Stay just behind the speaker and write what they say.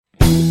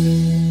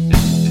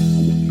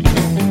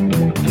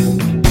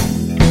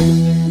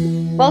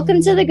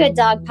Welcome to the Good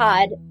Dog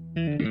Pod.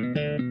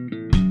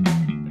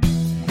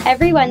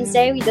 Every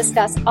Wednesday, we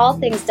discuss all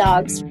things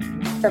dogs,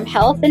 from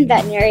health and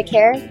veterinary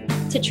care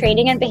to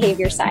training and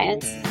behavior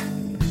science.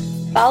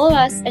 Follow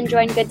us and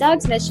join Good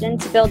Dog's mission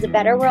to build a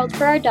better world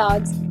for our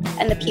dogs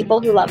and the people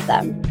who love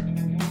them.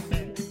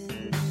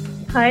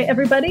 Hi,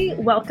 everybody.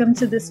 Welcome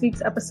to this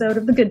week's episode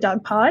of the Good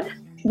Dog Pod.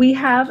 We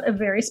have a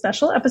very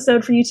special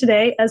episode for you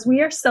today as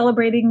we are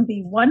celebrating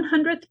the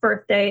 100th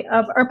birthday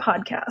of our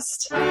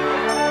podcast.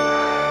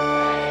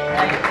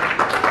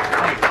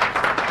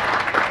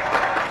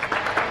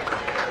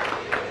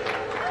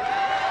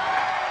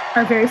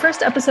 Our very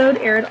first episode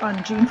aired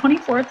on June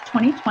 24th,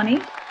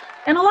 2020,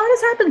 and a lot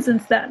has happened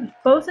since then,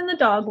 both in the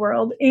dog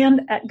world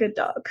and at Good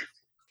Dog.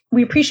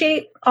 We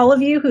appreciate all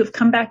of you who have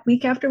come back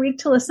week after week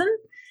to listen.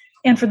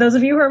 And for those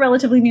of you who are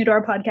relatively new to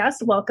our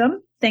podcast,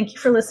 welcome. Thank you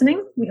for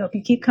listening. We hope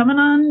you keep coming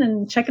on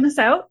and checking us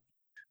out.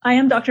 I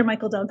am Dr.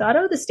 Mikel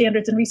Delgado, the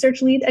Standards and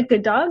Research Lead at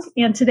Good Dog,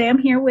 and today I'm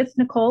here with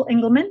Nicole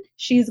Engelman.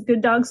 She's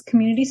Good Dog's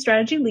Community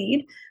Strategy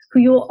Lead, who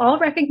you will all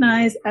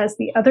recognize as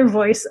the other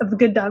voice of the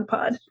Good Dog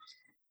Pod.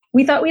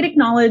 We thought we'd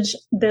acknowledge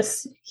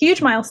this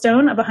huge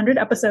milestone of 100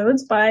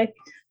 episodes by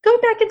going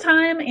back in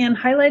time and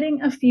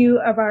highlighting a few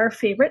of our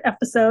favorite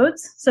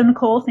episodes. So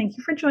Nicole, thank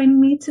you for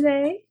joining me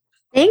today.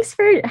 Thanks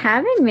for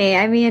having me.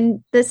 I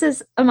mean, this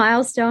is a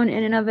milestone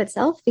in and of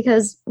itself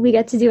because we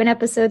get to do an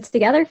episode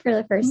together for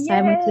the first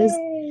time, which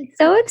is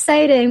so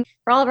exciting.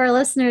 For all of our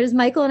listeners,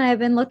 Michael and I have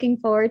been looking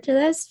forward to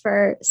this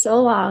for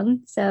so long.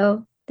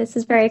 So this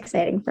is very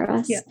exciting for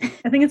us. Yeah,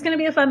 I think it's going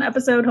to be a fun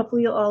episode.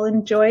 Hopefully you'll all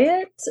enjoy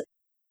it.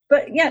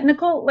 But yeah,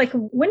 Nicole,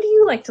 when do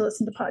you like to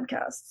listen to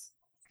podcasts?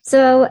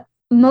 So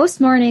most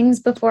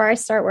mornings before I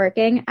start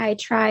working, I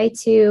try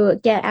to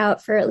get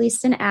out for at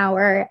least an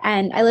hour,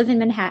 and I live in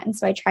Manhattan,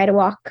 so I try to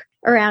walk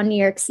around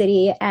New York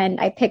City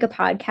and I pick a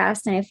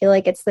podcast, and I feel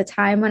like it's the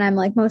time when I'm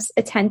most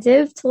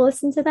attentive to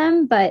listen to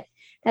them, but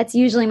that's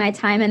usually my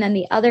time. And then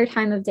the other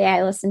time of day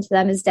I listen to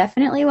them is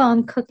definitely while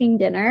I'm cooking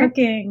dinner.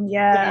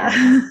 Yeah.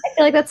 I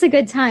feel like that's a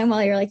good time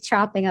while you're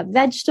chopping up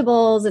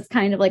vegetables. It's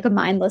kind of like a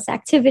mindless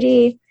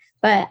activity.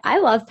 But I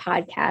love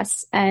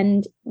podcasts,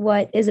 and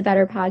what is a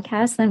better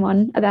podcast than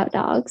one about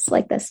dogs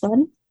like this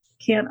one?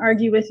 Can't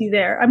argue with you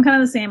there. I'm kind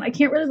of the same. I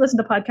can't really listen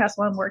to podcasts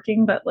while I'm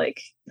working, but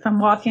if I'm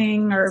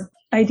walking or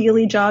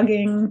ideally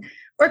jogging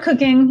or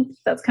cooking,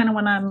 that's kind of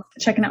when I'm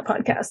checking out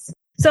podcasts.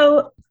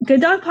 So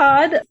Good Dog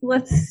Pod,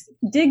 let's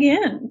dig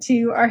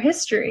into our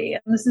history.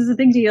 This is a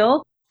big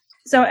deal.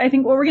 So I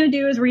think what we're going to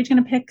do is we're each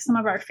going to pick some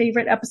of our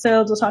favorite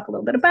episodes. We'll talk a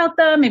little bit about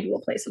them. Maybe we'll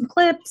play some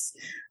clips,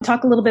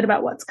 talk a little bit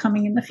about what's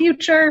coming in the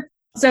future.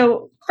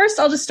 So first,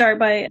 I'll just start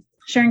by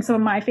sharing some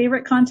of my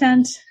favorite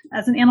content.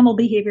 As an animal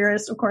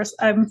behaviorist, of course,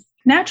 I'm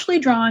naturally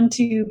drawn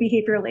to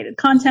behavior-related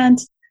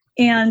content.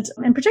 And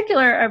in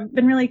particular, I've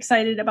been really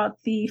excited about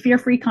the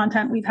fear-free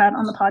content we've had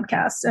on the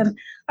podcast. And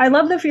I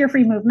love the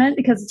fear-free movement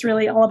because it's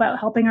really all about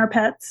helping our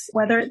pets,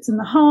 whether it's in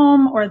the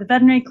home or the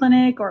veterinary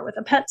clinic or with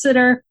a pet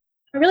sitter.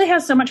 It really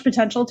has so much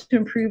potential to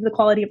improve the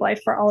quality of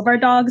life for all of our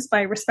dogs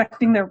by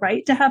respecting their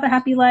right to have a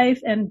happy life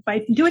and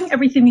by doing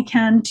everything we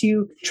can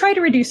to try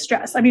to reduce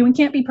stress. I mean, we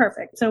can't be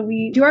perfect, so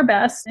we do our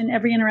best in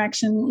every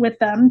interaction with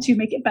them to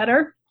make it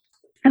better.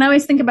 And I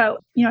always think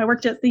about, I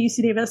worked at the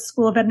UC Davis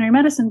School of Veterinary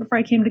Medicine before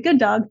I came to Good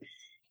Dog.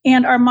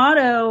 And our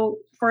motto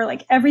for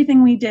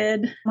everything we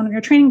did when we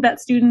were training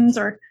vet students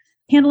or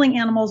handling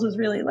animals was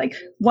really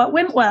what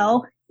went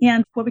well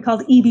and what we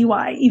called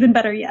EBY, even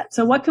better yet.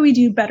 So what can we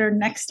do better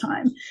next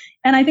time?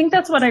 And I think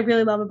that's what I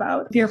really love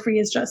about Fear Free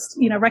is just,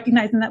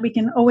 recognizing that we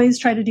can always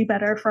try to do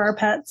better for our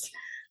pets.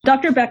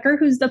 Dr. Becker,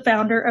 who's the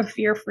founder of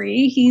Fear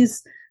Free,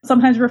 he's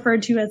sometimes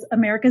referred to as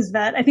America's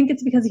vet. I think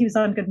it's because he was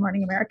on Good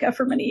Morning America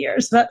for many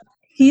years, but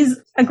he's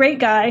a great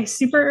guy,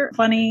 super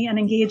funny and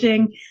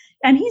engaging.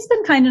 And he's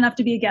been kind enough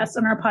to be a guest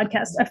on our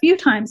podcast a few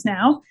times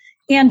now.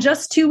 And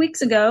just 2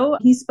 weeks ago,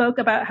 he spoke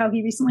about how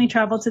he recently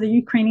traveled to the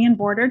Ukrainian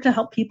border to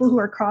help people who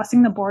are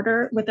crossing the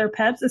border with their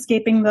pets,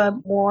 escaping the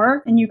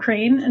war in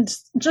Ukraine. And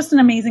just an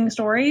amazing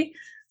story.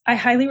 I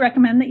highly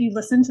recommend that you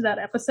listen to that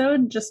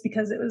episode just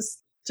because it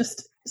was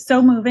just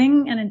so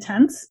moving and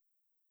intense.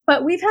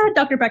 But we've had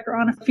Dr. Becker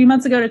on a few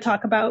months ago to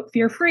talk about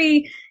Fear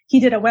Free. He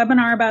did a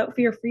webinar about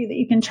Fear Free that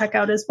you can check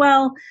out as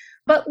well.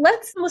 But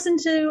let's listen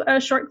to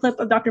a short clip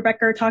of Dr.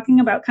 Becker talking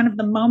about kind of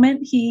the moment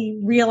he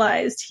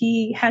realized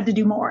he had to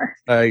do more.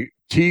 I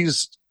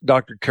teased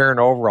Dr. Karen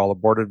Overall, the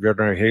board of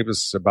veterinary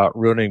behaviorists, about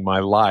ruining my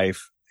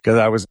life because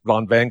I was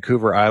on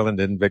Vancouver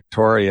Island in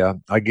Victoria.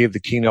 I gave the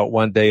keynote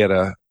one day at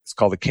it's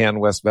called the Can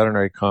West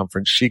Veterinary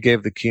Conference. She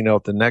gave the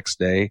keynote the next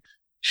day.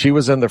 She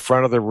was in the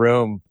front of the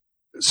room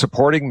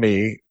supporting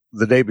me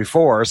the day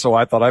before, so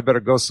I thought I better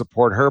go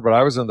support her, but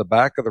I was in the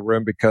back of the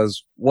room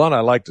because, one,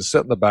 I like to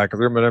sit in the back of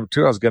the room, and number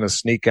two, I was going to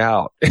sneak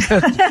out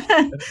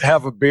and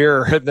have a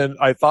beer. And then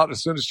I thought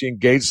as soon as she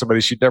engaged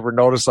somebody, she'd never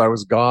notice I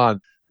was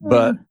gone.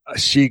 But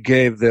she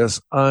gave this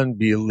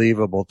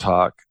unbelievable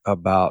talk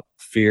about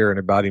fear and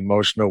about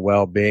emotional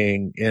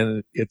well-being,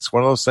 and it's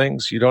one of those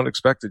things you don't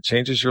expect. It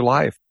changes your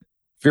life.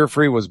 Fear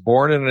Free was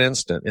born in an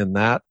instant in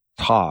that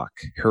talk.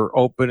 Her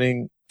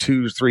opening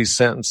 2-3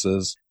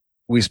 sentences.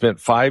 We spent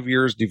 5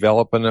 years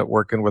developing it,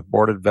 working with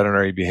boarded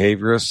veterinary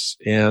behaviorists.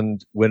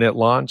 And when it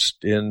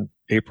launched in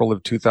April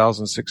of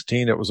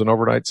 2016, it was an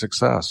overnight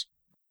success.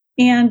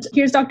 And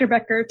here's Dr.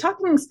 Becker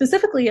talking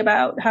specifically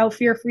about how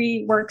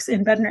fear-free works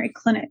in veterinary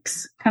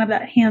clinics, kind of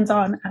that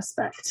hands-on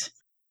aspect.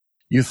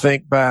 You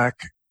think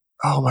back,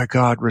 oh my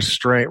God,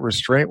 restraint.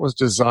 Restraint was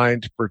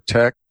designed to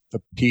protect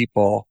the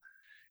people.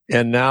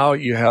 And now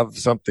you have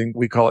something,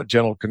 we call it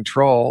gentle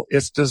control.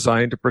 It's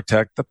designed to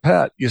protect the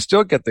pet. You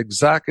still get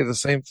exactly the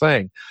same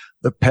thing.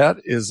 The pet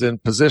is in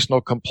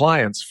positional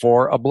compliance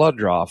for a blood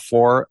draw,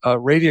 for a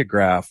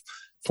radiograph,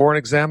 for an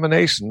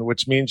examination,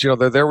 which means,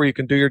 they're there where you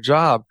can do your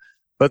job,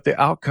 but the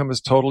outcome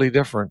is totally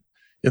different.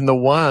 In the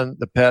one,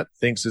 the pet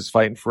thinks it's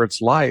fighting for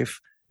its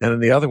life. And in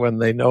the other one,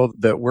 they know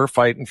that we're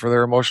fighting for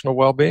their emotional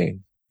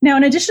well-being. Now,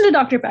 in addition to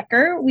Dr.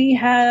 Becker, we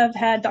have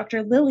had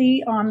Dr.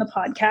 Lily on the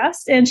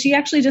podcast, and she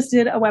actually just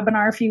did a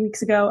webinar a few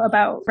weeks ago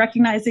about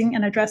recognizing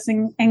and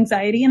addressing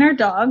anxiety in our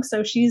dogs.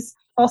 So she's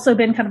also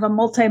been kind of a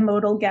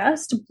multimodal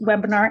guest,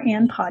 webinar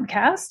and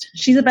podcast.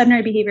 She's a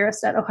veterinary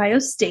behaviorist at Ohio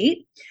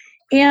State.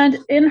 And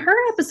in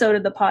her episode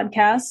of the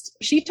podcast,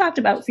 she talked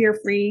about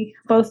fear-free,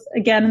 both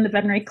again in the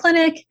veterinary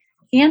clinic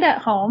and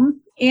at home.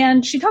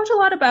 And she talked a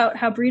lot about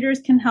how breeders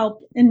can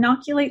help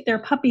inoculate their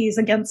puppies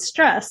against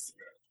stress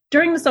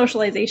during the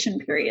socialization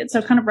period.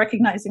 So kind of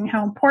recognizing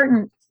how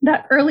important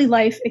that early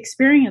life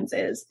experience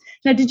is.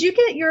 Now, did you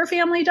get your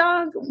family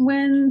dog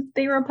when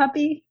they were a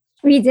puppy?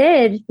 We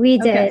did.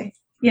 Okay.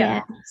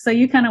 Yeah. So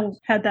you kind of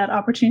had that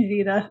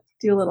opportunity to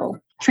do a little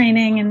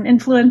training and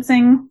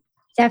influencing.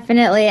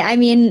 Definitely. I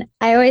mean,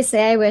 I always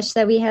say I wish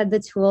that we had the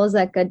tools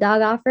that Good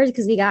Dog offers,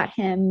 because we got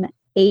him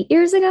 8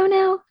 years ago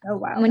now. Oh,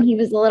 wow. When he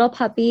was a little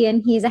puppy,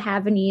 and he's a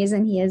Havanese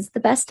and he is the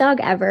best dog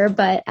ever.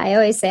 But I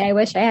always say I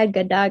wish I had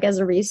Good Dog as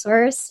a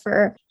resource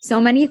for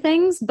so many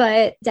things,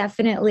 but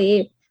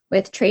definitely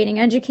with training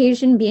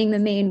education being the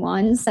main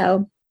one.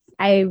 So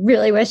I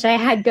really wish I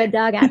had Good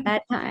Dog at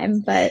that time,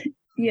 but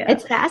yeah,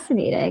 it's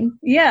fascinating.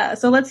 Yeah.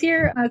 So let's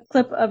hear a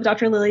clip of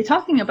Dr. Lily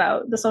talking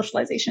about the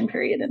socialization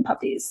period in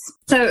puppies.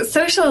 So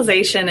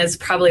socialization is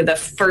probably the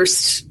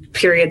first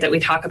period that we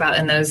talk about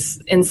in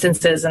those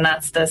instances, and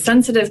that's the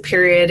sensitive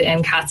period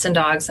in cats and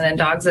dogs. And in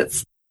dogs,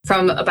 it's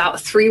from about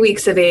 3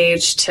 weeks of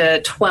age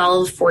to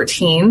 12,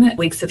 14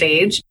 weeks of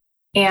age.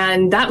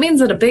 And that means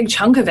that a big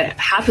chunk of it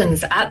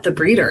happens at the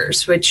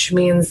breeders, which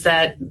means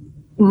that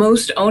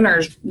most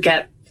owners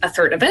get a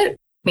third of it,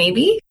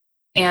 maybe.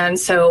 And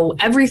so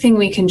everything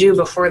we can do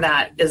before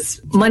that is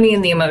money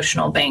in the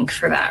emotional bank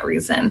for that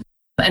reason.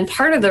 And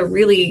part of the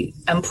really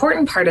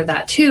important part of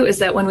that too is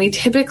that when we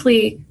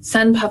typically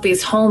send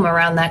puppies home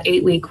around that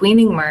 8-week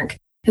weaning mark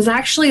is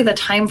actually the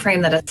time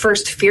frame that a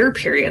first fear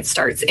period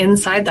starts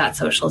inside that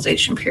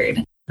socialization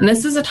period. And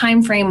this is a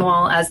time frame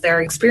while as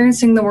they're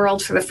experiencing the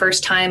world for the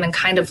first time and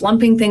kind of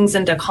lumping things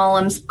into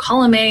columns.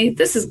 Column A,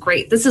 this is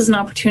great. This is an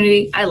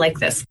opportunity. I like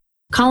this.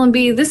 Column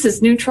B, this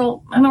is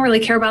neutral. I don't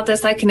really care about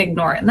this. I can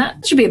ignore it. And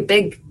that should be a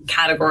big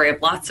category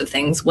of lots of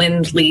things.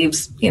 Wind,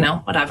 leaves,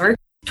 whatever.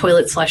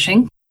 Toilet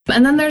flushing.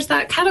 And then there's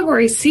that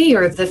category C,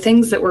 or the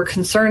things that we're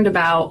concerned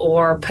about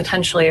or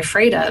potentially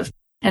afraid of.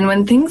 And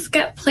when things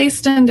get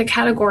placed into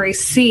category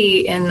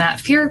C in that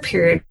fear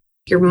period,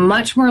 you're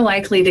much more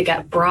likely to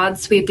get broad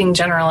sweeping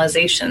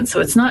generalizations.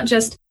 So it's not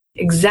just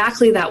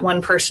exactly that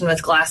one person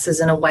with glasses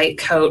and a white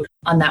coat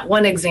on that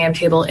one exam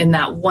table in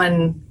that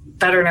one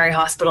veterinary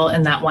hospital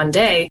in that one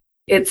day.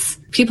 It's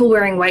people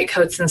wearing white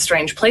coats in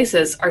strange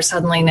places are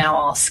suddenly now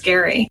all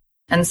scary.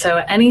 And so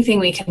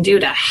anything we can do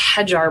to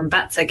hedge our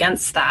bets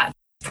against that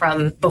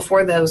from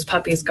before those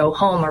puppies go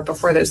home or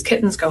before those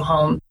kittens go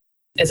home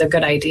is a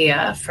good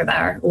idea for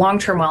their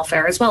long-term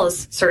welfare, as well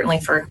as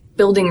certainly for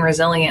building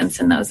resilience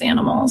in those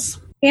animals.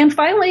 And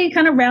finally,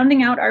 kind of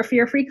rounding out our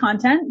fear-free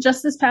content,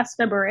 just this past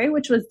February,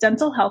 which was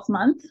Dental Health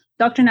Month,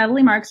 Dr.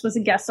 Natalie Marks was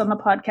a guest on the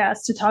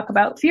podcast to talk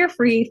about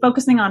fear-free,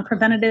 focusing on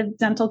preventative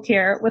dental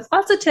care with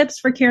lots of tips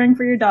for caring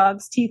for your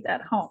dog's teeth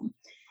at home.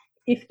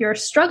 If you're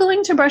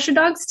struggling to brush your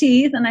dog's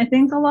teeth, and I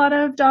think a lot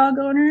of dog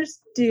owners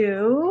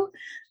do,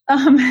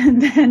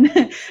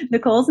 then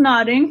Nicole's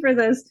nodding for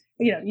those.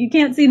 You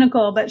can't see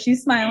Nicole, but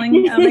she's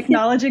smiling,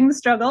 acknowledging the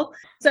struggle.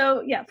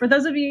 So yeah, for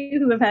those of you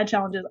who have had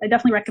challenges, I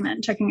definitely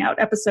recommend checking out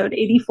episode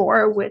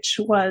 84, which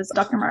was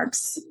Dr.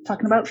 Marks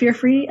talking about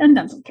fear-free and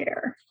dental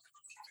care.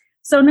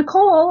 So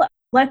Nicole,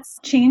 let's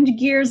change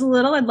gears a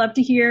little. I'd love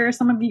to hear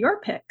some of your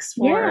picks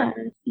for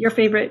your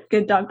favorite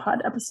Good Dog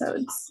Pod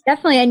episodes.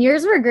 Definitely. And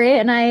yours were great.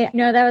 And I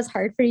know that was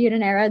hard for you to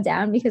narrow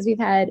down because we've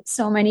had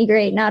so many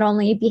great, not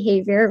only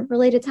behavior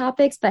related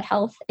topics, but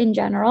health in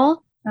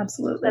general.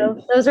 Absolutely.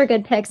 So those are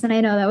good picks. And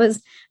I know that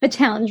was a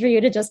challenge for you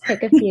to just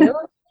pick a few.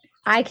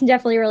 I can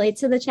definitely relate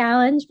to the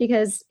challenge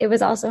because it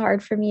was also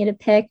hard for me to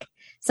pick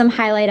some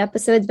highlight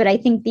episodes, but I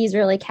think these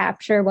really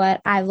capture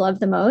what I've loved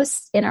the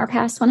most in our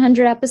past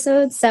 100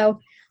 episodes. So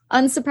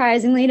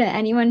unsurprisingly to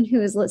anyone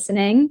who is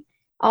listening,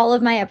 all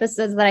of my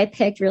episodes that I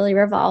picked really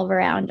revolve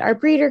around our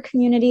breeder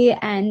community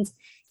and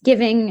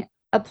giving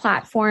a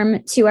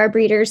platform to our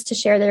breeders to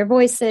share their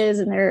voices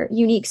and their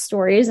unique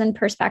stories and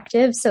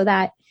perspectives so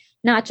that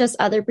not just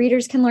other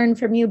breeders can learn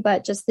from you,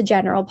 but just the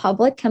general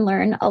public can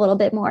learn a little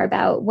bit more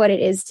about what it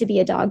is to be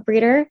a dog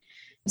breeder.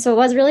 So it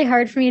was really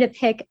hard for me to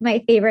pick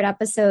my favorite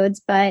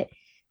episodes, but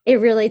it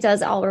really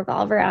does all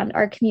revolve around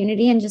our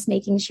community and just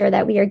making sure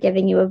that we are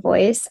giving you a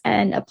voice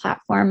and a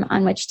platform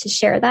on which to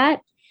share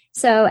that.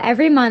 So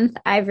every month,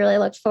 I've really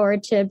looked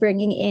forward to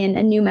bringing in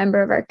a new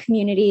member of our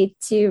community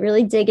to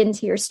really dig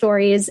into your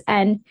stories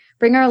and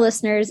bring our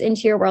listeners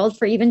into your world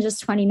for even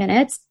just 20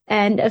 minutes.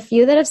 And a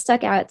few that have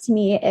stuck out to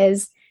me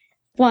is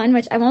one,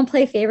 which I won't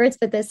play favorites,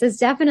 but this is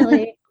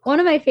definitely one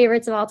of my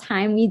favorites of all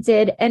time. We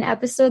did an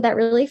episode that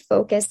really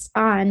focused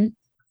on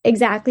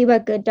exactly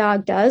what Good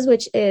Dog does,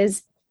 which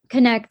is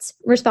connect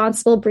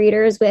responsible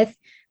breeders with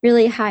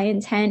really high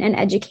intent and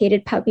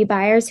educated puppy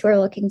buyers who are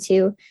looking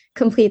to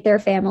complete their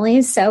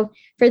families. So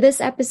for this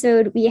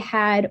episode, we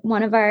had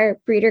one of our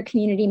breeder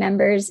community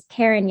members,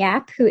 Karen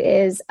Yap, who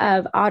is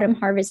of Autumn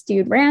Harvest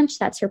Dude Ranch.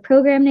 That's her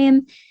program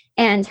name.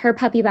 And her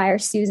puppy buyer,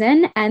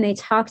 Susan. And they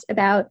talked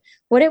about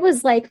what it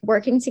was like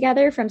working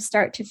together from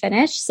start to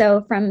finish.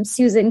 So from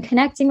Susan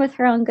connecting with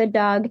her own Good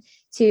Dog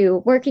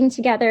to working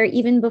together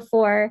even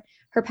before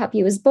her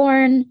puppy was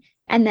born.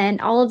 And then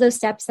all of those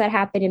steps that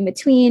happen in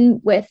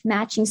between with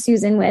matching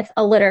Susan with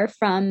a litter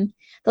from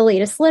the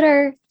latest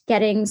litter,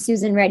 getting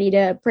Susan ready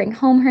to bring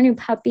home her new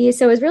puppy.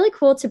 So it was really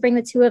cool to bring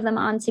the two of them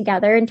on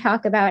together and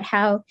talk about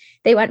how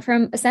they went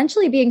from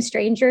essentially being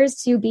strangers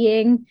to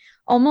being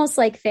almost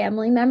like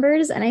family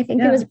members. And I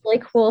think it was really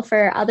cool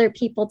for other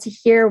people to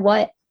hear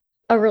what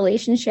a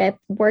relationship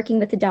working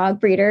with a dog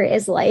breeder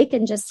is like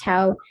and just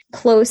how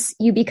close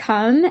you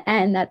become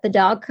and that the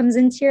dog comes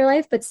into your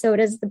life, but so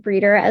does the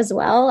breeder as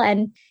well.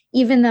 And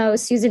even though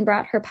Susan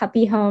brought her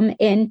puppy home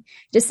in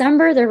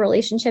December, their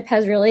relationship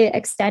has really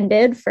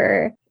extended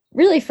for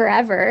really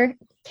forever.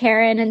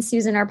 Karen and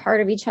Susan are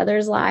part of each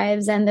other's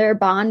lives, and their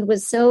bond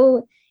was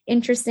so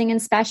interesting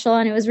and special.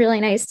 And it was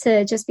really nice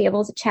to just be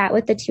able to chat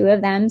with the two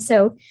of them.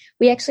 So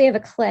we actually have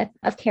a clip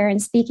of Karen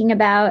speaking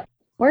about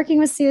working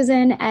with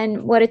Susan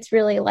and what it's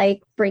really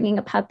like bringing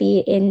a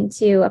puppy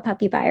into a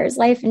puppy buyer's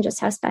life and just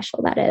how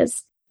special that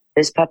is.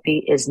 This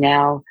puppy is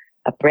now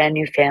a brand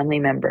new family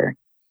member.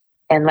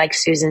 And like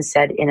Susan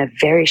said, in a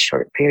very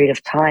short period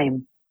of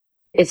time,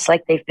 it's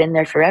like they've been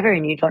there forever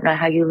and you don't know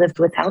how you lived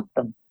without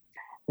them.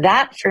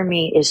 That for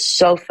me is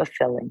so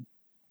fulfilling.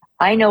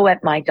 I know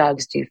what my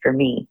dogs do for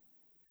me.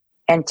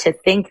 And to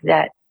think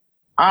that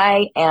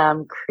I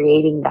am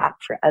creating that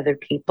for other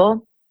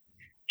people,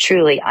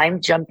 truly,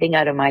 I'm jumping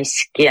out of my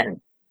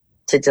skin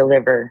to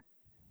deliver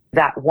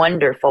that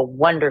wonderful,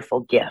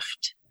 wonderful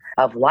gift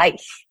of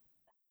life.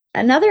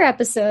 Another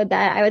episode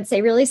that I would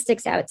say really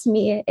sticks out to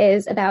me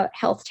is about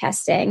health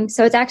testing.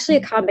 So it's actually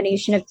a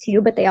combination of two,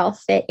 but they all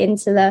fit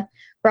into the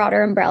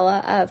broader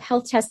umbrella of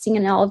health testing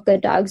and all of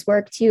Good Dog's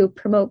work to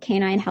promote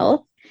canine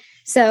health.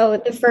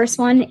 So the first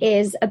one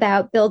is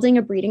about building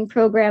a breeding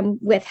program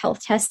with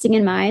health testing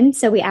in mind.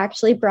 So we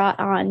actually brought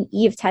on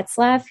Eve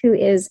Tetzlaff, who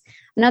is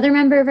another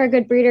member of our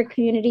Good Breeder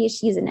community.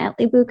 She's an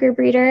Entlebucher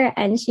breeder,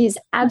 and she's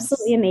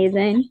absolutely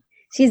amazing.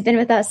 She's been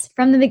with us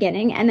from the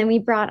beginning. And then we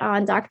brought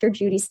on Dr.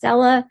 Judy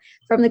Stella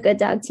from the Good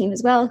Dog team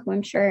as well, who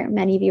I'm sure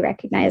many of you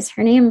recognize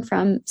her name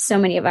from so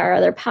many of our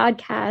other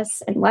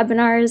podcasts and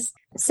webinars.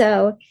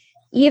 So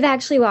Eve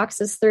actually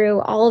walks us through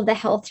all of the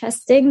health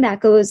testing that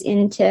goes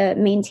into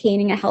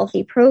maintaining a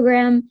healthy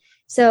program.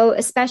 So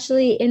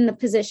especially in the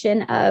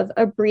position of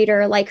a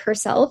breeder like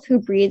herself who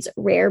breeds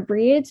rare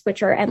breeds,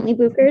 which are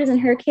Entlebuchers in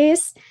her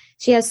case,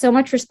 she has so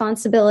much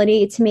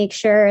responsibility to make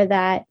sure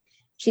that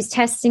she's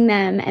testing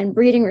them and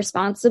breeding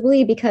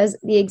responsibly because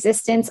the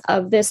existence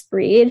of this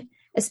breed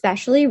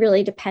especially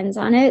really depends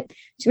on it.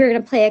 So we're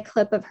going to play a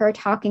clip of her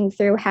talking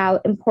through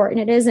how important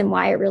it is and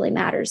why it really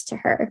matters to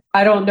her.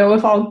 I don't know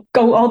if I'll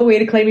go all the way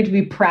to claiming to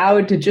be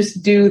proud to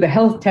just do the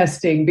health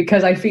testing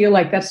because I feel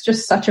like that's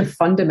just such a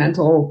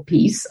fundamental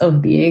piece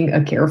of being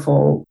a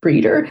careful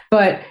breeder.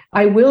 But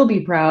I will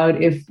be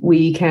proud if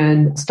we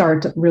can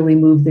start to really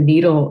move the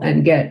needle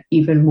and get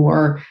even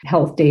more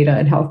health data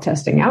and health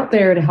testing out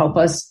there to help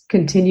us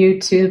continue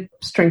to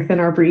strengthen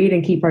our breed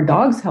and keep our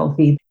dogs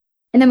healthy.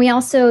 And then we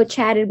also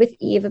chatted with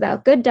Eve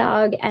about Good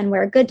Dog and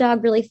where Good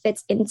Dog really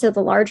fits into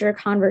the larger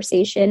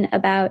conversation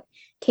about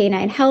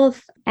canine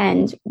health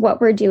and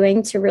what we're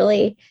doing to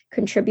really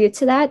contribute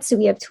to that. So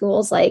we have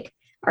tools like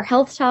our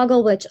health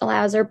toggle, which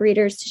allows our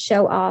breeders to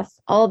show off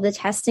all of the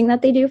testing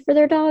that they do for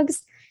their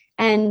dogs.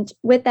 And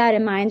with that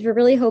in mind, we're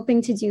really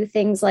hoping to do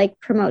things like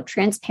promote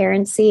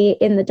transparency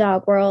in the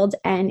dog world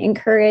and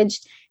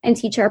encourage and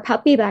teach our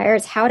puppy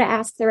buyers how to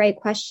ask the right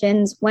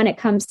questions when it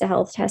comes to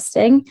health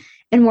testing.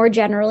 And more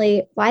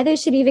generally, why they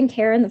should even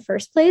care in the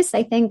first place.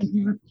 I think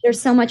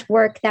there's so much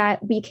work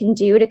that we can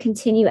do to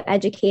continue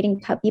educating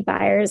puppy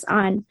buyers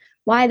on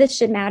why this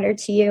should matter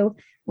to you,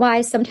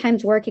 why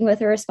sometimes working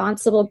with a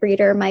responsible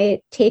breeder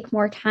might take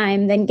more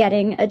time than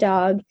getting a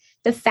dog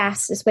the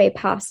fastest way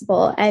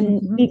possible.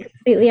 And we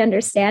completely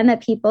understand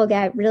that people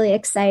get really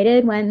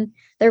excited when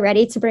they're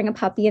ready to bring a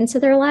puppy into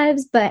their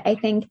lives. But I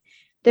think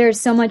there's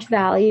so much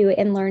value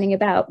in learning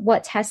about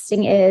what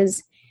testing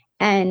is.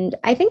 And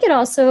I think it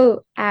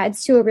also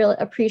adds to a real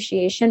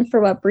appreciation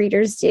for what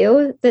breeders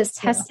do. This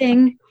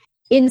testing,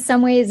 in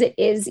some ways, it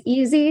is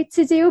easy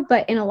to do,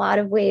 but in a lot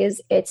of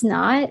ways, it's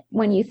not.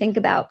 When you think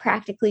about,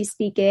 practically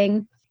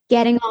speaking,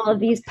 getting all of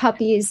these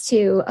puppies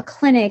to a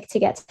clinic to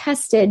get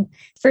tested,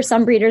 for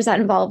some breeders, that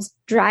involves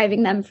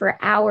driving them for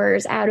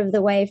hours out of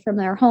the way from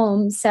their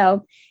homes.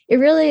 So it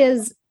really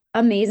is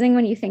amazing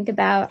when you think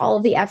about all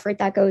of the effort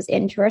that goes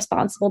into a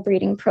responsible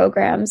breeding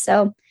program.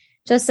 So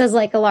just as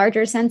like a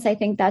larger sense, I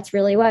think that's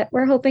really what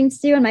we're hoping to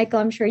do. And Michael,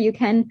 I'm sure you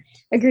can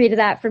agree to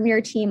that from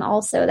your team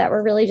also, that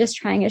we're really just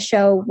trying to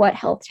show what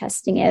health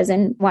testing is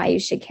and why you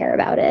should care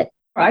about it.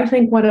 I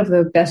think one of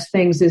the best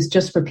things is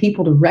just for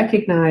people to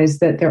recognize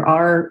that there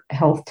are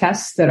health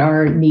tests that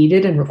are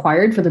needed and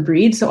required for the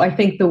breed. So I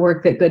think the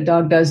work that Good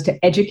Dog does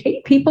to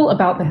educate people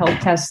about the health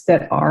tests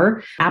that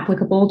are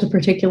applicable to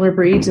particular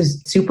breeds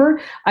is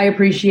super. I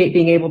appreciate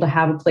being able to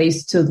have a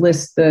place to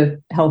list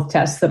the health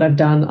tests that I've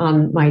done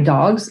on my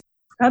dogs.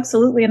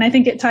 Absolutely. And I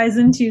think it ties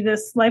into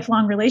this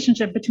lifelong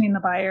relationship between the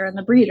buyer and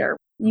the breeder.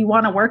 You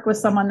want to work with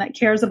someone that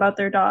cares about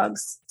their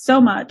dogs so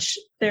much.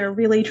 They're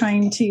really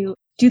trying to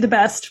do the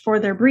best for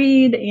their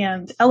breed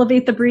and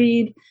elevate the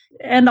breed.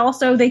 And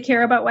also they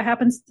care about what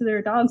happens to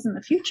their dogs in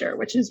the future,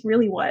 which is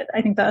really what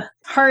I think the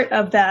heart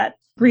of that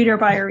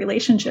breeder-buyer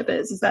relationship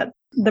is that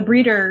the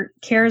breeder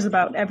cares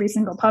about every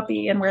single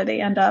puppy and where they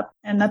end up,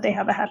 and that they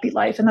have a happy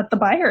life, and that the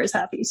buyer is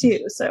happy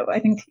too. So I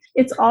think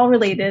it's all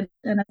related,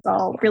 and it's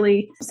all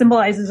really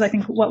symbolizes, I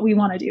think, what we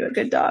want to do at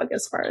Good Dog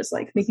as far as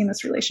like making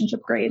this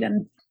relationship great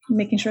and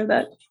making sure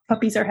that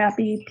puppies are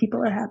happy,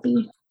 people are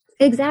happy.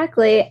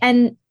 Exactly.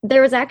 And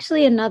there was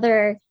actually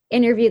another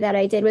interview that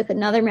I did with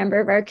another member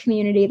of our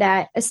community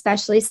that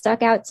especially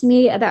stuck out to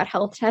me about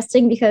health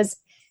testing, because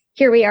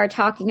here we are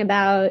talking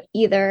about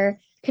either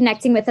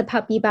connecting with a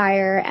puppy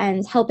buyer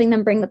and helping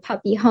them bring the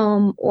puppy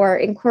home, or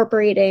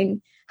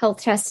incorporating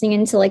health testing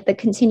into like the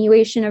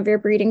continuation of your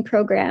breeding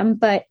program.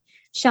 But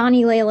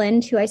Shawnee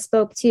Leyland, who I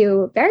spoke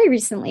to very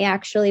recently,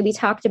 actually, we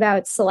talked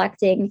about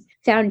selecting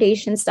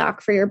foundation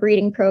stock for your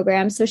breeding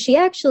program. So she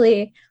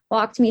actually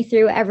walked me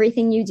through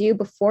everything you do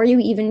before you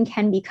even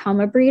can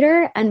become a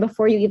breeder and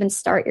before you even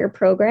start your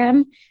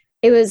program.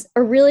 It was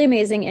a really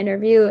amazing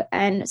interview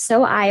and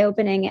so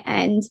eye-opening.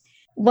 And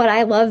what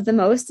I love the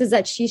most is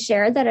that she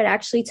shared that it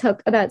actually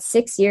took about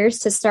 6 years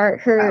to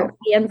start her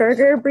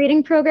hamburger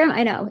breeding program.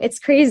 I know, it's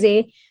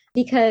crazy,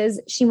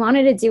 because she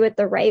wanted to do it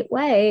the right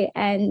way.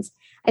 And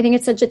I think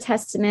it's such a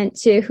testament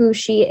to who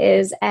she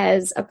is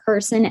as a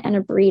person and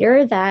a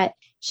breeder that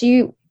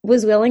she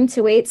was willing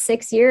to wait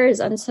 6 years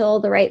until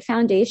the right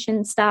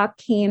foundation stock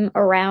came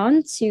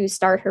around to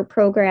start her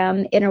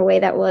program in a way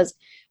that was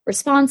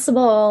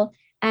responsible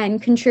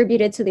and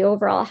contributed to the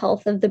overall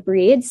health of the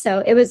breed. So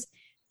it was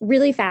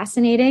really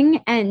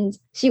fascinating. And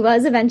she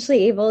was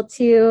eventually able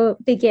to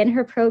begin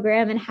her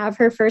program and have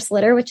her first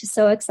litter, which is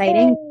so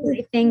exciting.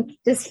 I think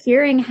just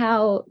hearing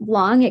how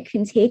long it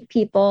can take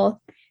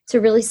people to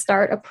really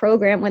start a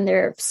program when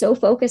they're so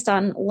focused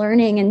on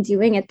learning and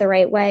doing it the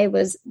right way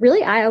was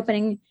really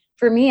eye-opening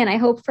for me, and I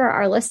hope for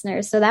our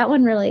listeners. So that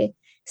one really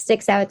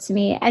sticks out to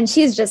me. And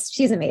she's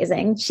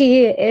amazing.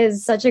 She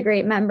is such a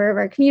great member of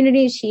our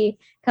community. She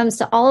comes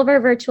to all of our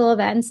virtual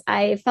events.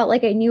 I felt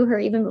like I knew her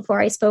even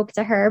before I spoke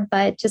to her,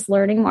 but just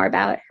learning more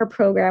about her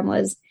program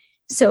was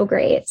so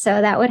great.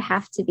 So that would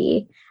have to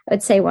be, I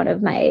would say, one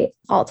of my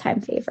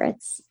all-time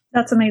favorites.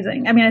 That's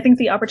amazing. I mean, I think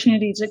the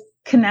opportunity to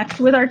connect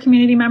with our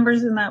community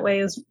members in that way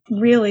is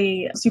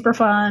really super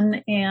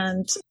fun.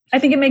 And I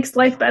think it makes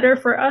life better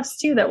for us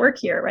too that work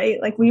here,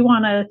 right? Like we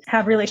want to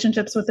have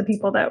relationships with the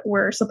people that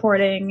we're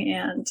supporting,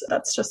 and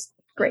that's just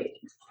great.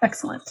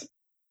 Excellent.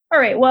 All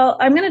right. Well,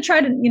 I'm going to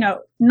try to,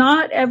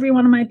 not every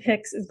one of my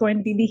picks is going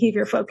to be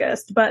behavior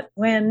focused, but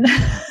when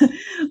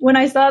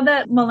I saw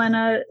that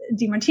Milena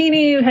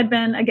DiMartini had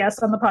been a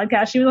guest on the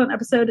podcast, she was on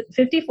episode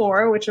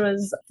 54, which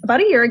was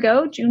about a year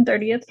ago, June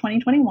 30th,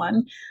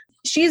 2021.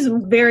 She's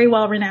very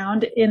well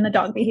renowned in the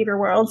dog behavior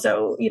world.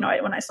 So,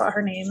 when I saw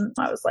her name,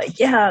 I was like,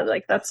 yeah,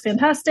 like that's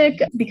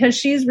fantastic, because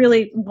she's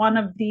really one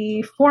of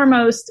the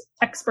foremost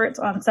experts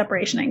on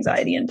separation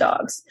anxiety in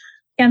dogs.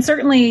 And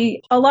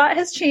certainly a lot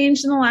has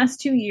changed in the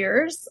last 2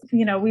 years.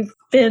 We've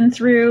been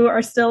through,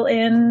 are still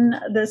in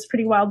this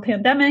pretty wild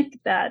pandemic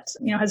that,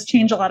 has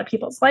changed a lot of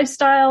people's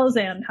lifestyles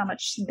and how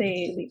much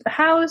they leave the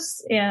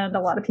house. And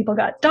a lot of people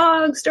got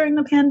dogs during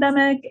the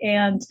pandemic.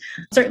 And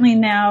certainly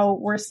now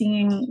we're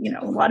seeing,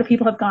 a lot of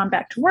people have gone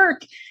back to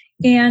work.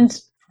 And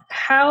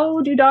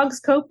how do dogs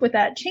cope with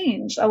that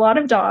change? A lot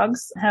of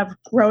dogs have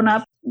grown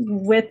up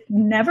with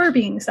never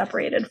being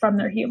separated from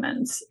their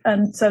humans.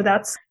 And so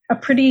that's a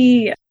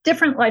pretty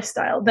different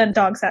lifestyle than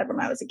dogs had when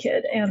I was a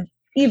kid. And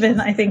even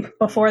I think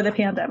before the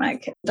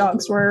pandemic,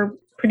 dogs were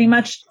pretty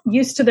much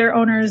used to their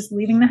owners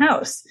leaving the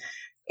house.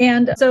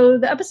 And so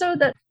the episode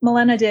that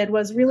Milena did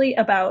was really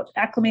about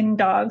acclimating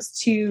dogs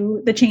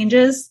to the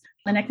changes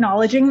and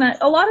acknowledging that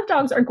a lot of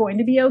dogs are going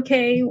to be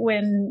okay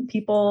when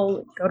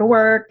people go to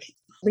work,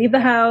 leave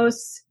the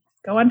house,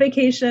 go on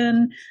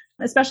vacation,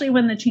 especially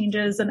when the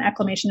changes and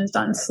acclimation is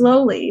done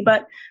slowly.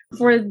 But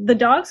for the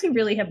dogs who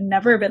really have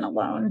never been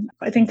alone,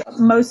 I think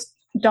most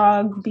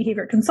dog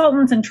behavior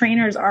consultants and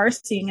trainers are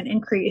seeing an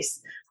increase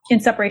in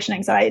separation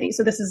anxiety.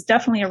 So this is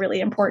definitely a really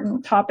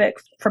important topic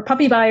for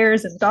puppy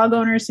buyers and dog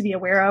owners to be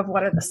aware of.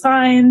 What are the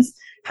signs?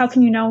 How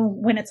can you know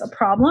when it's a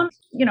problem?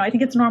 I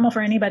think it's normal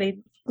for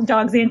anybody,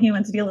 dogs and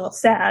humans, to be a little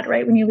sad,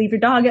 right? When you leave your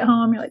dog at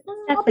home, you're like,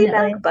 I'll be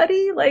back,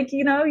 buddy. Like,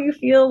 you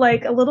feel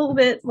like a little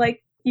bit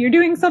like you're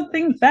doing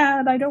something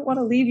bad. I don't want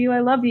to leave you. I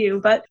love you.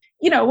 But,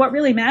 what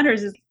really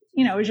matters is,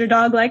 is your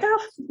dog like,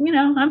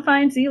 I'm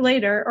fine. See you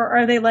later. Or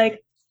are they like,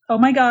 oh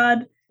my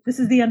God, this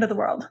is the end of the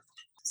world?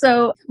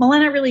 So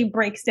Milena really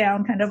breaks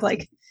down kind of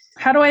like,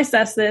 how do I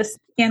assess this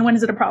and when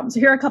is it a problem? So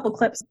here are a couple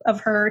clips of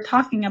her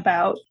talking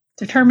about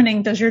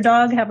determining, does your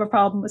dog have a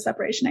problem with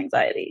separation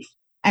anxiety?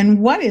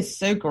 And what is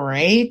so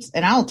great,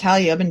 and I'll tell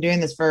you, I've been doing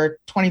this for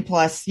 20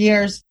 plus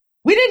years.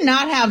 We did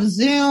not have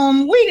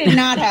Zoom. We did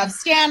not have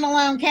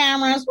standalone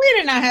cameras. We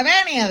did not have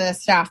any of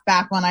this stuff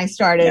back when I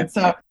started.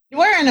 So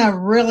we're in a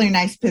really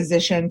nice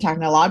position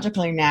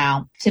technologically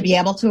now to be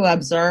able to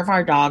observe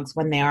our dogs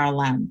when they are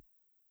alone.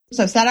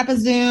 So set up a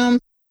Zoom.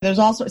 There's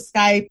also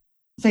Skype,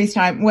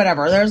 FaceTime,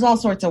 whatever. There's all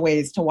sorts of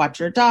ways to watch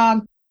your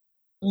dog.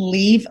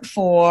 Leave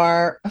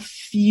for a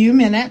few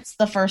minutes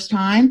the first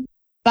time.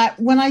 But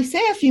when I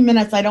say a few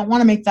minutes, I don't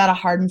want to make that a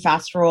hard and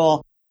fast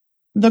rule.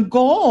 The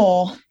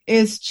goal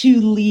is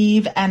to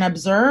leave and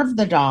observe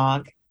the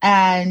dog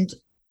and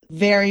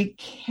very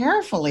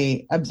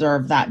carefully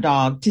observe that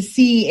dog to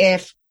see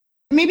if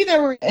maybe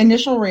their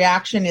initial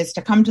reaction is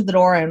to come to the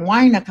door and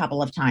whine a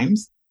couple of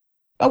times.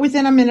 But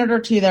within a minute or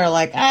two, they're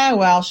like,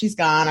 well, she's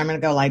gone. I'm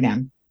going to go lie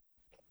down.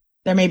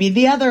 There may be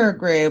the other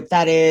group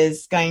that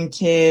is going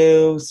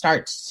to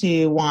start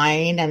to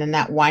whine, and then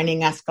that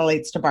whining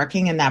escalates to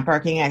barking, and that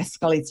barking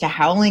escalates to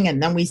howling.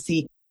 And then we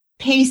see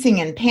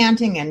pacing and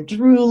panting and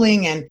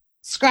drooling and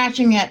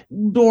scratching at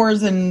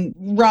doors and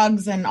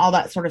rugs and all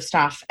that sort of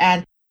stuff.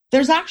 And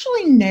there's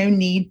actually no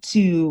need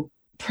to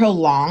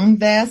prolong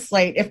this.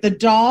 Like if the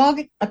dog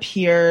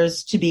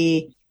appears to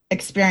be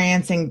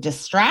experiencing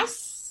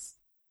distress,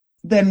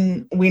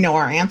 then we know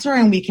our answer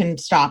and we can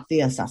stop the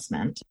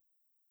assessment.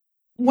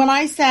 When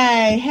I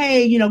say,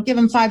 hey, give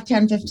them 5,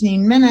 10,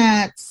 15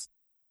 minutes,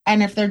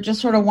 and if they're just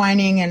sort of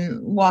whining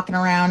and walking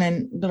around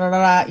and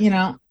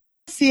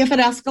see if it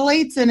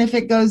escalates, and if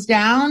it goes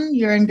down,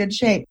 you're in good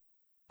shape.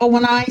 But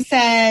when I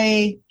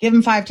say, give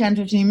them 5, 10,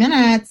 15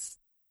 minutes,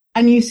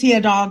 and you see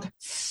a dog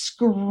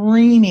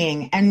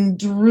screaming and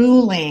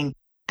drooling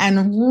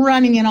and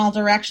running in all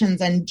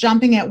directions and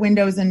jumping at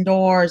windows and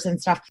doors and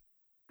stuff,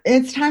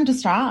 it's time to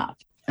stop.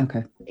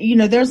 Okay.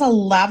 There's a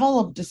level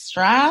of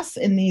distress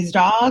in these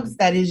dogs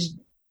that is,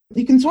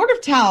 you can sort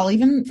of tell,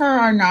 even for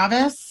our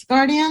novice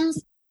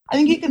guardians, I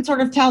think you can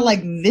sort of tell,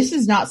 like, this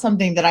is not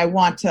something that I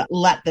want to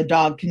let the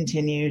dog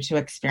continue to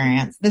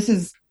experience. This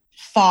is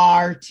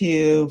far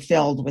too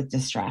filled with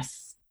distress.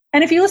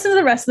 And if you listen to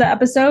the rest of the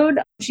episode,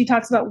 she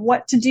talks about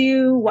what to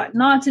do, what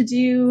not to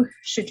do.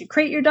 Should you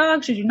crate your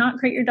dog? Should you not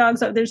crate your dog?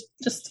 So there's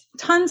just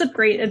tons of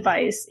great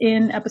advice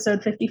in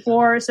episode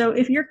 54. So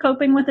if you're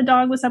coping with a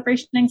dog with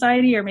separation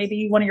anxiety, or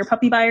maybe one of your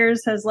puppy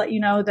buyers has let you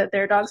know that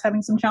their dog's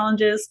having some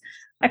challenges,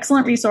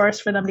 excellent resource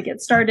for them to get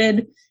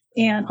started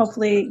and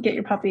hopefully get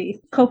your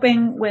puppy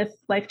coping with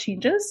life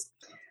changes.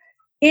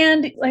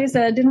 And like I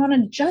said, I didn't want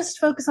to just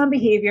focus on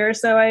behavior.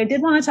 So I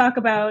did want to talk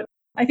about,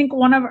 I think,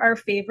 one of our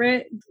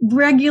favorite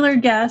regular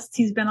guests.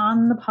 He's been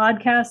on the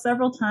podcast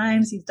several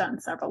times. He's done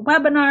several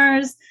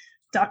webinars.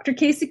 Dr.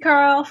 Casey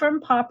Carl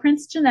from Paw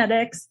Prints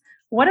Genetics.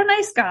 What a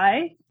nice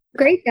guy.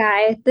 Great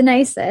guy. The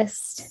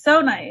nicest. So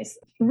nice.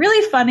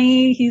 Really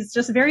funny. He's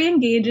just very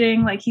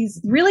engaging. Like,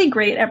 he's really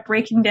great at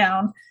breaking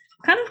down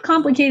kind of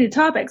complicated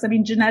topics. I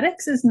mean,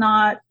 genetics is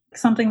not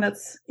something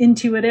that's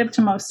intuitive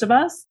to most of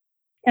us.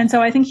 And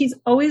so I think he's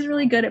always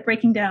really good at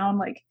breaking down,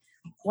 like,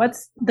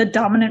 what's the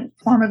dominant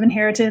form of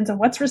inheritance and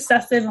what's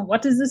recessive and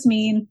what does this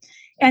mean?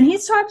 And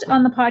he's talked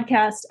on the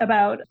podcast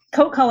about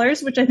coat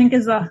colors, which I think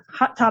is a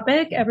hot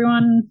topic.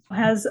 Everyone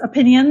has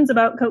opinions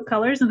about coat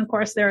colors. And of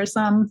course, there are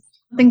some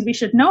things we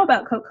should know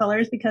about coat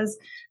colors because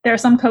there are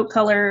some coat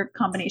color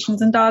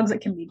combinations in dogs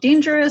that can be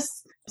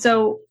dangerous.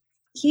 So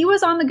he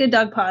was on the Good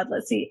Dog Pod,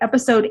 let's see,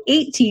 episode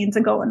 18,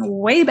 so going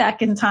way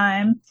back in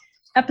time,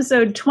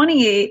 episode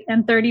 28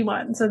 and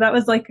 31. So that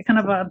was like a kind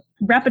of a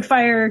rapid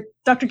fire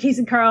Dr.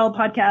 Casey Carl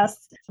podcast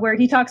where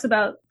he talks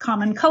about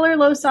common color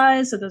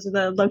loci. So those are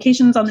the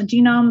locations on the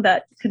genome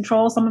that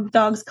control some of the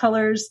dog's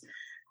colors.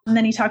 And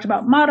then he talked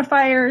about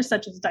modifiers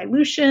such as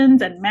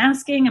dilutions and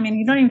masking. I mean,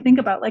 you don't even think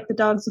about like the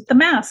dogs with the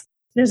mask.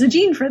 There's a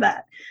gene for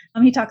that.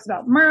 He talks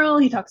about Merle.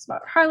 He talks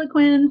about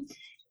Harlequin.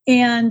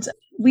 And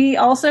we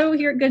also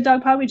here at Good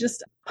Dog Pod, we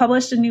just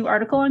published a new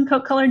article on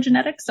coat color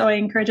genetics. So I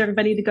encourage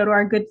everybody to go to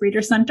our Good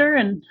Breeder Center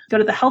and go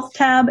to the health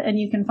tab and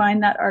you can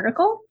find that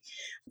article.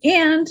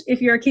 And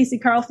if you're a Casey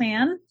Carl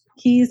fan,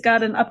 he's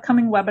got an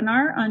upcoming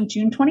webinar on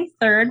June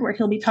 23rd where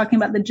he'll be talking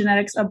about the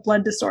genetics of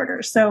blood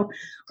disorders. So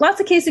lots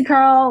of Casey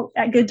Carl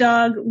at Good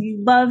Dog. We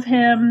love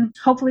him.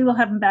 Hopefully we'll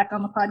have him back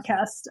on the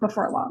podcast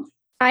before long.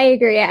 I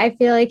agree. I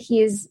feel like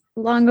he's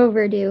long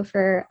overdue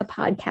for a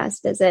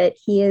podcast visit.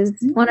 He is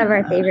one of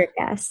our favorite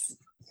guests.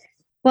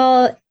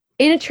 Well,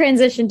 in a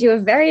transition to a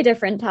very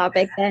different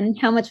topic than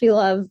how much we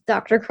love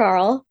Dr.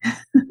 Carl,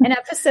 an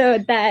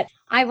episode that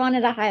I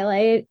wanted to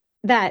highlight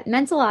that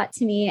meant a lot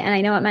to me, and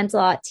I know it meant a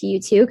lot to you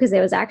too, because it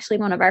was actually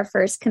one of our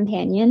first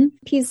companion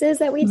pieces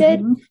that we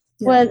did,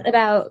 was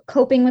about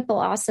coping with the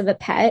loss of a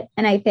pet.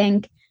 And I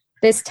think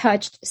this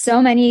touched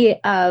so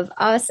many of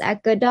us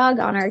at Good Dog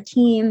on our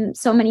team,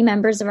 so many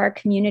members of our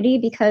community,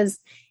 because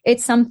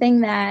it's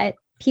something that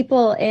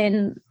people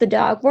in the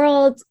dog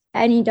world,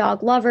 any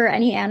dog lover,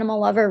 any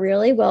animal lover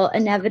really will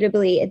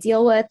inevitably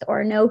deal with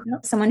or know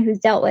someone who's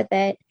dealt with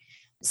it.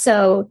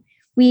 So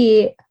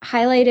we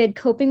highlighted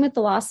coping with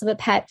the loss of a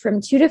pet from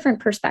two different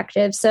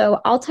perspectives.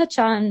 So I'll touch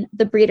on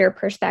the breeder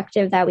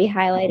perspective that we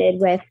highlighted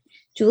with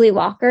Julie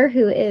Walker,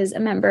 who is a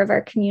member of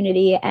our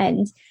community.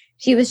 And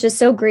she was just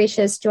so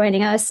gracious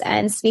joining us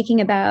and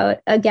speaking about,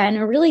 again,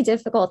 a really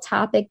difficult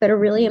topic, but a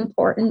really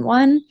important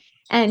one.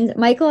 And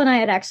Michael and I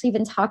had actually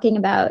been talking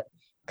about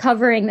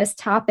covering this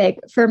topic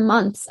for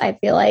months, I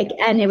feel like,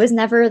 and it was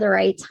never the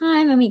right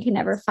time and we could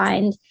never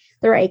find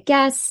the right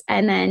guests.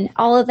 And then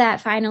all of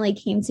that finally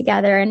came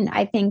together. And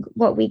I think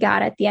what we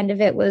got at the end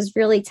of it was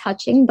really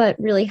touching, but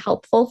really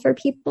helpful for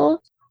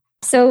people.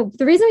 So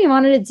the reason we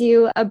wanted to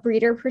do a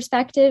breeder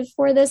perspective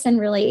for this and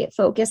really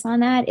focus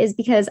on that is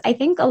because I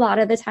think a lot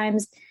of the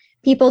times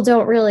people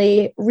don't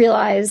really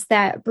realize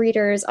that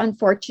breeders,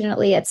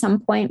 unfortunately, at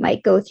some point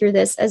might go through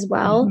this as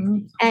well.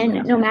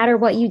 And no matter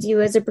what you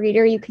do as a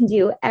breeder, you can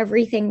do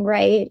everything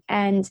right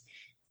and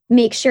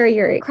make sure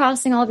you're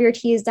crossing all of your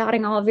T's,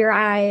 dotting all of your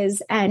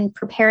I's, and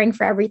preparing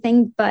for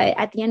everything. But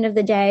at the end of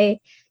the day,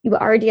 you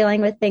are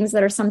dealing with things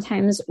that are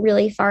sometimes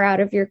really far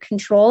out of your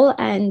control.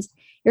 And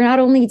you're not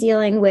only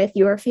dealing with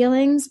your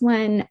feelings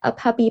when a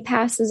puppy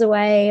passes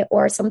away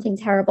or something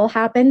terrible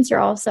happens, you're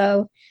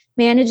also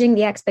managing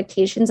the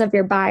expectations of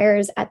your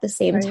buyers at the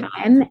same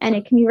time. And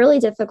it can be really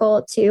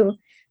difficult to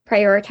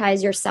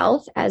prioritize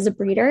yourself as a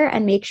breeder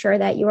and make sure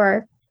that you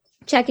are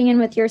checking in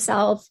with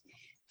yourself,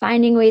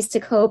 finding ways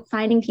to cope,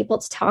 finding people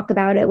to talk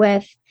about it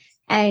with.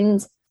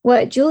 And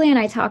what Julie and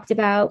I talked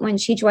about when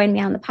she joined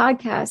me on the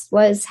podcast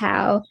was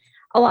how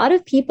a lot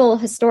of people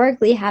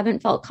historically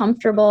haven't felt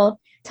comfortable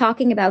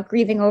talking about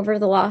grieving over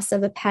the loss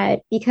of a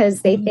pet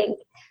because they think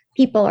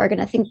people are going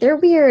to think they're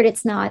weird.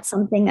 It's not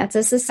something that's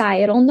a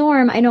societal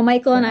norm. I know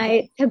Michael and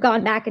I have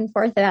gone back and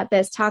forth about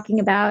this, talking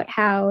about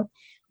how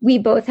we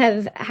both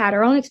have had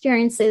our own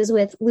experiences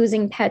with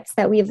losing pets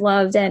that we've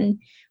loved, and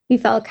we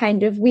felt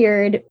kind of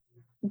weird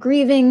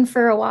grieving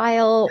for a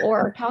while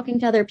or talking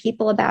to other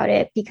people about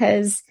it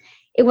because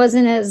it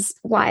wasn't as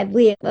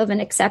widely of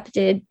an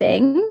accepted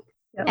thing.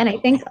 And I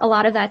think a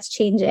lot of that's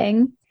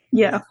changing.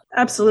 Yeah,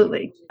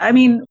 absolutely. I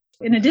mean,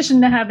 in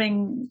addition to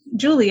having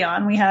Julie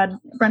on, we had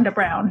Brenda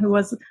Brown, who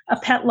was a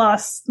pet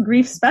loss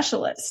grief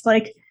specialist.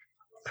 Like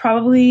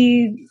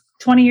probably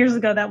 20 years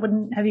ago, that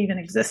wouldn't have even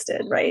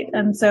existed, right?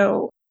 And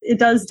so it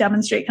does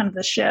demonstrate kind of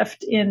the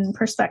shift in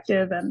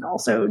perspective and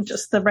also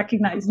just the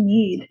recognized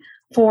need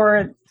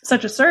for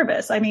such a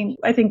service. I mean,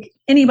 I think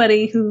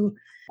anybody who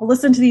will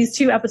listen to these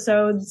two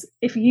episodes,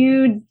 if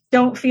you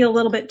don't feel a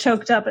little bit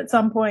choked up at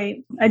some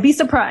point, I'd be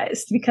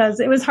surprised, because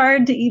it was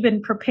hard to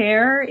even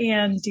prepare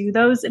and do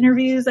those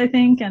interviews, I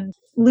think. And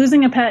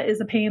losing a pet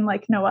is a pain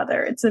like no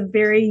other. It's a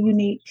very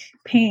unique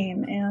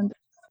pain. And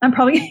I'm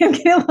probably going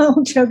to get a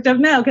little choked up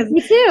now because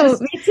me too.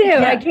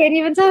 Yeah. I can't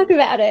even talk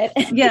about it.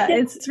 Yeah,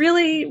 it's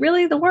really,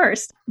 really the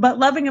worst. But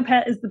loving a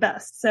pet is the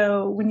best.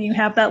 So when you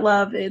have that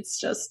love, it's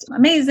just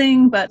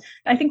amazing. But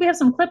I think we have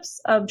some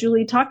clips of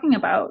Julie talking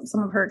about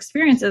some of her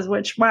experiences,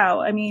 which, wow,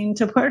 I mean,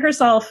 to put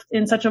herself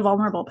in such a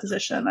vulnerable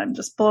position, I'm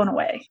just blown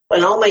away.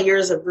 In all my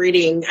years of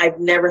breeding, I've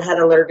never had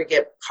allergic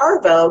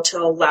parvo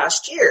till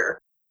last year.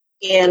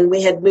 And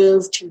we had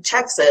moved to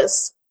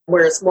Texas,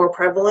 where it's more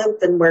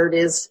prevalent than where it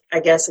is, I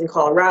guess, in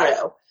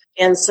Colorado.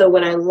 And so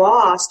when I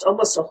lost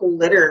almost a whole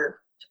litter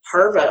to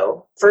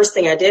parvo, first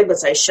thing I did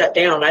was I shut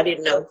down. I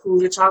didn't know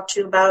who to talk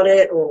to about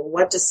it or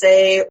what to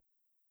say.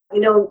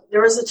 You know,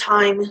 there was a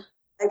time,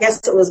 I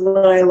guess it was when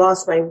I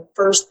lost my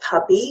first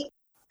puppy,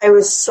 I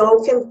was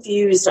so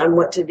confused on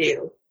what to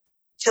do.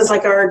 Because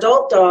like our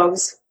adult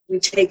dogs, we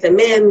take them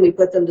in, we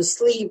put them to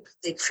sleep,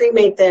 they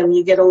cremate them,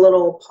 you get a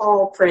little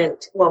paw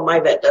print. Well,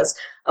 my vet does,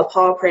 a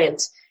paw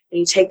print. And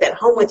you take that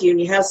home with you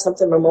and you have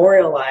something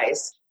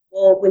memorialized.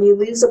 Well, when you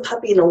lose a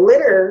puppy in a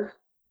litter,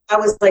 I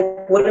was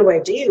like, what do I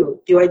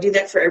do? Do I do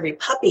that for every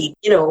puppy?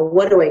 You know,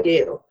 what do I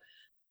do?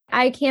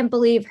 I can't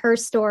believe her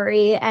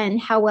story and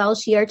how well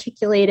she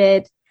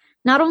articulated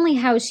not only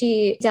how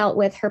she dealt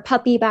with her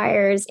puppy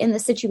buyers in the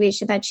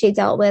situation that she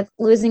dealt with,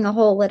 losing a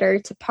whole litter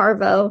to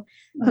parvo,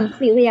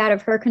 completely out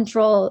of her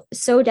control,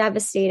 so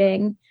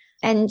devastating,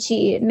 and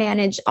she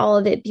managed all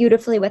of it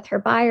beautifully with her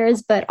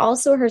buyers, but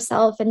also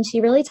herself. And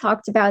she really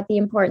talked about the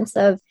importance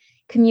of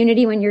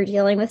community when you're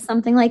dealing with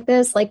something like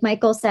this. Like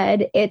Mikel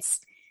said, it's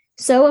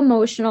so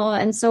emotional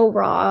and so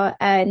raw.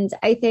 And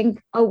I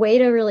think a way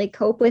to really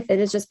cope with it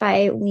is just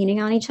by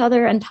leaning on each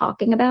other and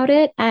talking about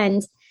it.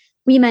 And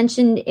we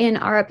mentioned in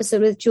our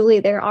episode with Julie,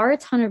 there are a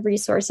ton of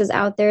resources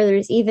out there.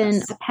 There's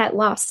even a pet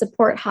loss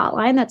support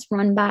hotline that's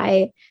run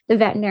by the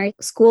veterinary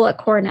school at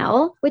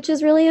Cornell, which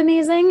is really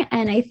amazing.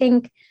 And I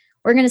think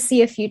we're going to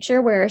see a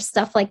future where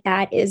stuff like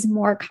that is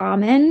more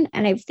common.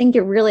 And I think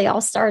it really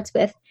all starts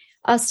with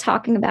us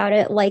talking about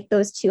it, like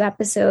those 2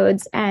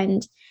 episodes.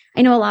 And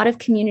I know a lot of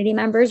community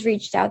members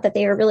reached out that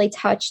they were really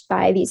touched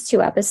by these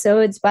 2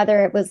 episodes,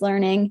 whether it was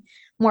learning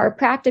more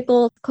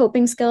practical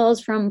coping skills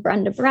from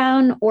Brenda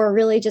Brown, or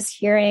really just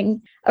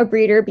hearing a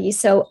breeder be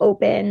so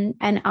open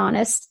and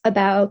honest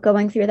about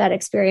going through that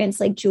experience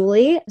like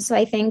Julie. So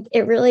I think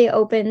it really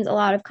opened a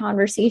lot of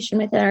conversation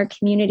within our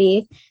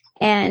community.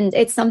 And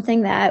it's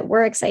something that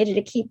we're excited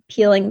to keep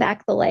peeling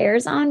back the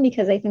layers on,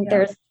 because I think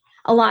there's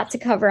a lot to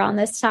cover on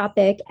this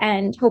topic.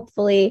 And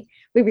hopefully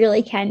we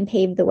really can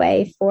pave the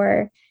way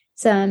for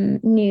some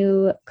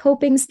new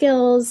coping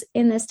skills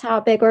in this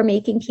topic, or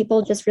making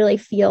people just really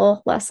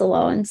feel less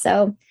alone.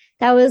 So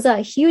that was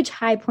a huge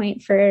high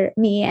point for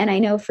me. And I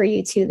know for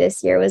you too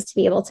this year, was to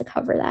be able to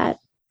cover that.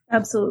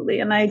 Absolutely.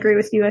 And I agree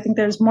with you. I think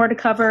there's more to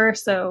cover.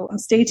 So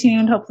stay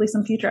tuned. Hopefully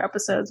some future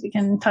episodes, we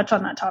can touch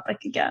on that topic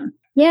again.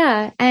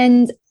 Yeah.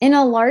 And in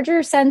a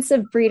larger sense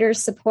of breeder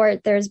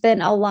support, there's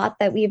been a lot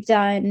that we've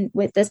done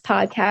with this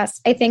podcast.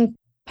 I think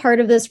part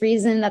of this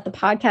reason that the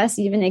podcast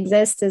even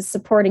exists is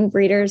supporting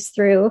breeders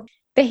through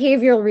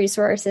behavioral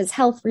resources,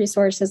 health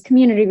resources,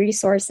 community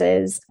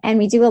resources. And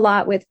we do a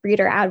lot with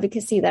breeder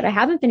advocacy that I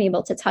haven't been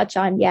able to touch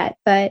on yet,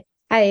 but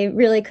I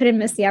really couldn't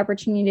miss the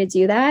opportunity to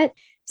do that.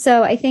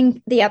 So I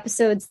think the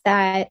episodes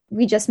that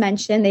we just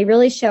mentioned, they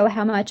really show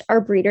how much our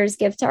breeders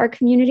give to our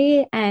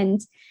community, and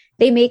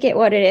they make it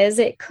what it is.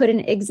 It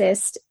couldn't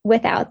exist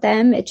without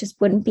them. It just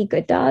wouldn't be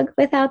Good Dog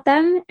without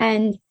them.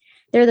 And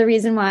they're the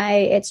reason why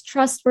it's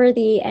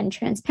trustworthy and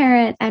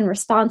transparent and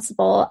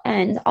responsible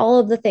and all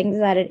of the things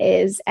that it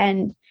is,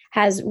 and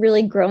has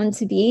really grown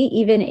to be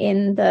even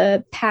in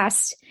the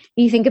past.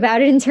 You think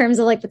about it in terms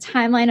of like the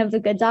timeline of the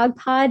Good Dog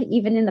Pod,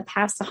 even in the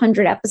past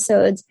 100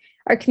 episodes,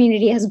 our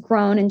community has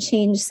grown and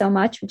changed so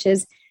much, which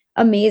is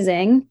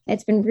amazing.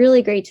 It's been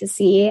really great to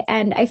see.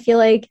 And I feel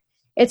like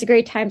it's a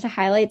great time to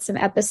highlight some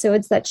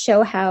episodes that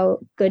show how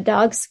Good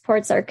Dog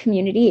supports our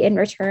community in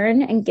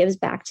return and gives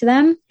back to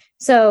them.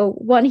 So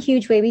one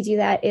huge way we do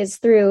that is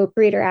through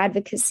breeder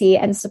advocacy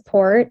and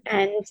support.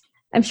 And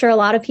I'm sure a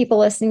lot of people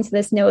listening to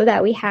this know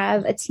that we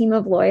have a team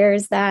of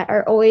lawyers that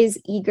are always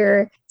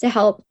eager to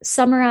help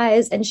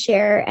summarize and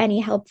share any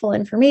helpful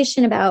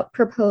information about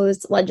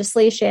proposed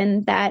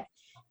legislation that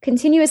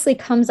continuously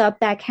comes up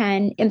that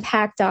can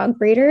impact dog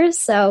breeders.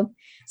 So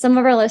some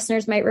of our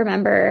listeners might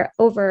remember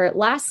over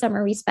last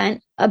summer, we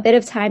spent a bit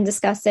of time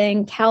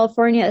discussing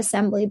California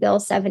Assembly Bill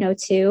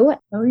 702.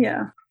 Oh,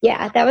 yeah.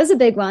 Yeah, that was a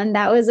big one.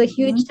 That was a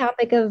huge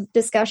topic of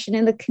discussion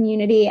in the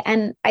community.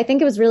 And I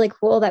think it was really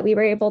cool that we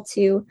were able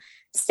to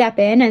step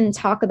in and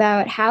talk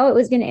about how it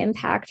was going to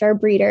impact our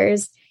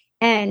breeders.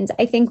 And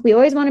I think we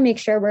always want to make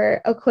sure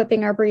we're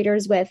equipping our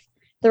breeders with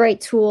the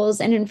right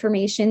tools and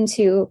information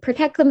to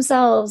protect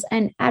themselves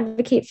and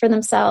advocate for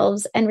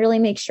themselves, and really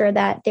make sure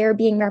that they're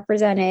being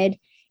represented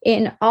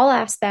in all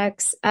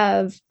aspects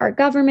of our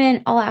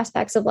government, all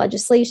aspects of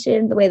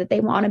legislation, the way that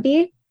they want to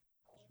be.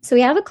 So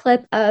we have a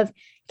clip of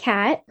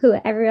Kat, who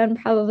everyone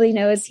probably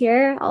knows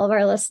here, all of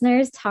our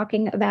listeners,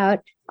 talking about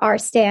our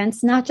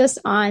stance, not just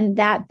on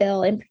that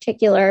bill in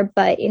particular,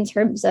 but in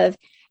terms of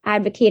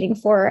advocating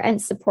for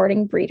and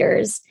supporting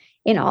breeders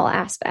in all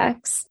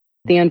aspects.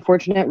 The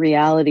unfortunate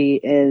reality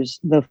is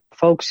the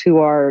folks who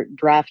are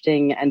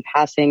drafting and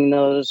passing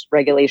those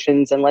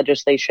regulations and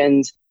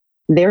legislations,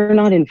 they're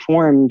not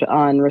informed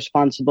on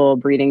responsible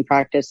breeding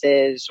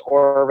practices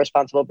or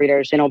responsible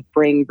breeders. They don't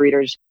bring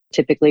breeders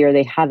typically, or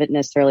they haven't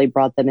necessarily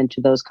brought them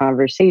into those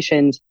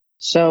conversations.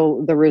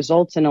 So the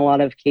results in a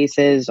lot of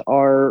cases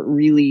are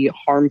really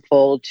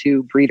harmful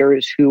to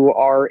breeders who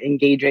are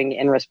engaging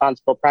in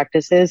responsible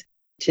practices,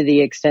 to the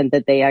extent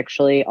that they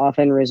actually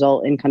often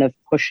result in kind of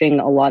pushing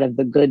a lot of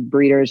the good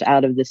breeders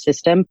out of the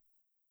system.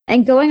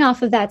 And going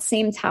off of that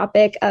same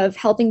topic of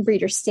helping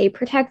breeders stay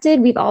protected,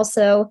 we've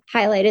also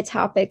highlighted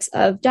topics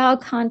of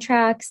dog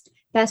contracts,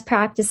 best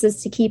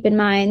practices to keep in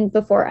mind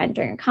before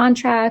entering a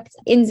contract,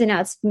 ins and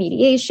outs of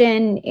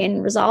mediation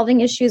in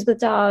resolving issues with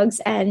dogs.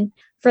 And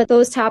for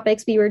those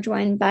topics, we were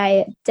joined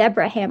by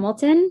Deborah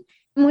Hamilton,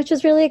 which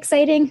was really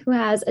exciting, who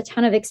has a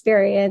ton of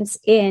experience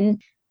in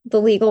the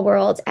legal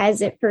world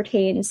as it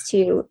pertains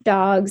to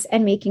dogs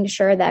and making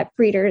sure that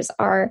breeders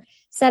are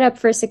set up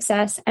for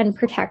success and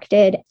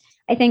protected.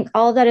 I think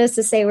all of that is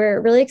to say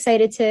we're really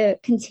excited to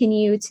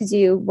continue to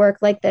do work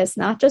like this,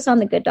 not just on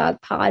the Good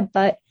Dog Pod,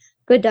 but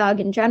Good Dog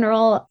in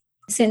general,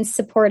 since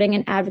supporting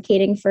and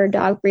advocating for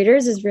dog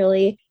breeders is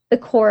really the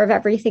core of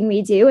everything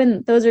we do.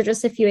 And those are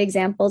just a few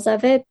examples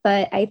of it.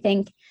 But I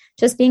think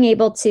just being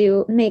able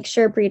to make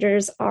sure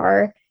breeders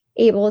are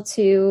able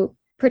to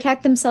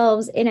protect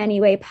themselves in any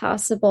way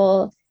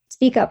possible,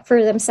 speak up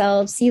for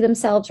themselves, see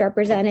themselves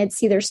represented,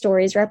 see their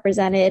stories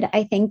represented,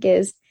 I think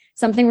is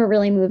something we're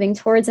really moving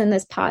towards. And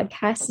this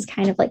podcast is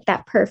kind of like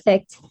that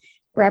perfect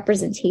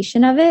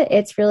representation of it.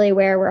 It's really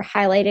where we're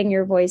highlighting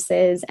your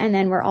voices, and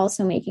then we're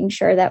also making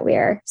sure that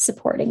we're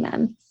supporting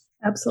them.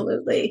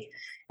 Absolutely.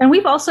 And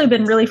we've also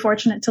been really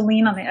fortunate to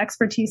lean on the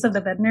expertise of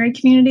the veterinary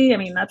community. I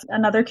mean, that's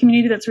another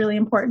community that's really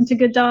important to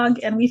Good Dog.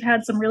 And we've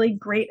had some really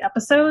great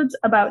episodes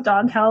about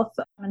dog health,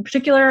 in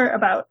particular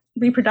about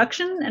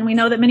reproduction. And we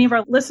know that many of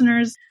our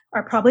listeners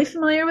are probably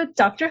familiar with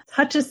Dr.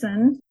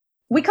 Hutchison.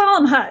 We call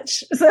him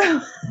Hutch.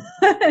 So,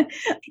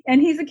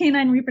 and he's a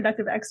canine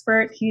reproductive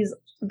expert. He's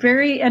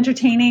very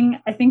entertaining.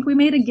 I think we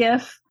made a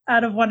GIF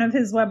out of one of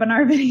his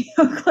webinar video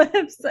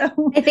clips.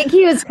 So I think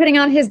he was putting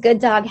on his Good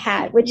Dog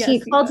hat, which he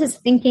called his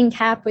thinking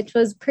cap, which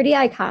was pretty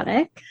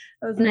iconic.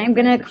 And I'm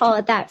going to call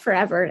it that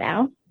forever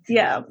now.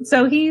 Yeah.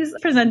 So he's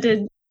been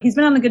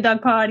on the Good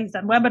Dog Pod. He's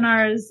done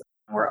webinars.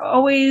 We're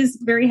always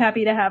very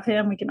happy to have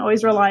him. We can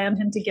always rely on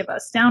him to give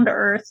us down to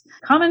earth,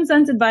 common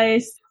sense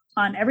advice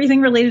on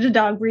everything related to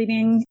dog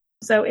breeding.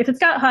 So if it's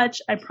got Hutch,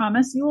 I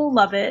promise you will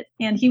love it.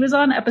 And he was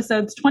on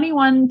episodes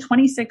 21,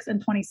 26,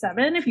 and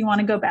 27, if you want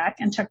to go back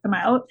and check them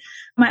out.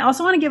 I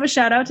also want to give a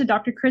shout out to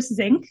Dr. Chris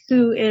Zink,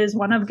 who is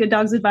one of Good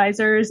Dog's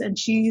advisors, and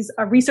she's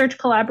a research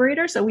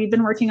collaborator. So we've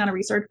been working on a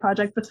research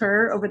project with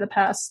her over the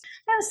past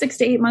 6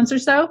 to 8 months or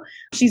so.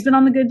 She's been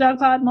on the Good Dog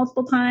Pod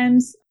multiple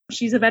times.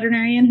 She's a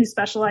veterinarian who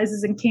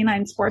specializes in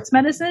canine sports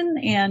medicine,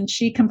 and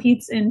she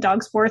competes in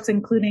dog sports,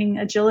 including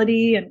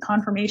agility and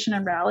conformation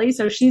and rally.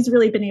 So she's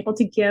really been able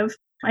to give,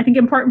 I think,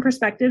 important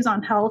perspectives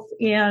on health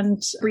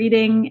and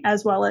breeding,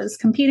 as well as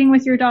competing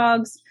with your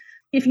dogs.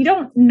 If you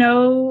don't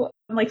know,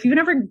 if you've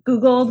never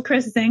Googled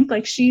Chris Zink,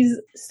 she's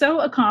so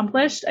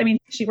accomplished. I mean,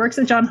 she works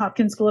at Johns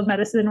Hopkins School of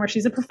Medicine, where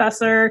she's a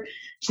professor.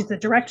 She's the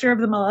director of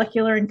the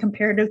Molecular and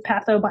Comparative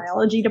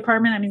Pathobiology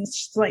Department. I mean,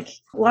 it's just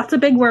lots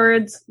of big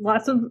words,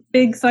 lots of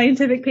big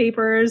scientific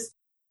papers.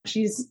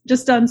 She's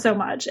just done so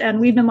much. And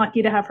we've been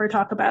lucky to have her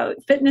talk about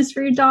fitness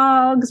for your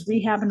dogs,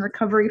 rehab and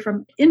recovery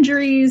from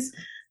injuries.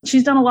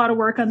 She's done a lot of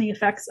work on the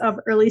effects of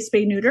early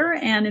spay-neuter.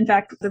 And in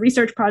fact, the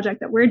research project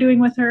that we're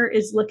doing with her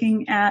is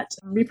looking at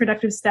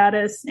reproductive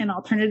status and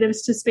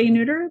alternatives to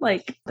spay-neuter,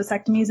 like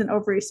vasectomies and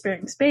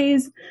ovary-sparing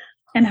spays,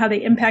 and how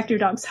they impact your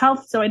dog's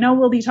health. So I know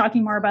we'll be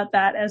talking more about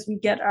that as we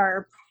get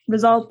our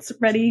results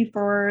ready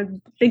for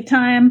big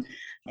time.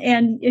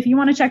 And if you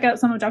want to check out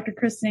some of Dr.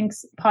 Chris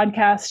Zink's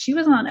podcasts, she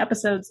was on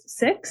episodes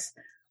 6,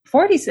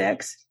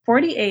 46,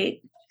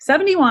 48,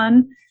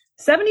 71,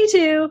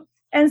 72,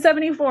 and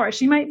 74.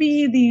 She might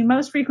be the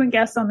most frequent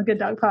guest on the Good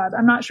Dog Pod.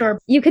 I'm not sure.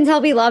 You can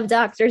tell we love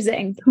Dr.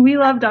 Zink. We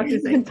love Dr.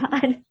 Zink.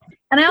 And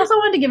I also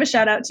wanted to give a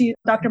shout out to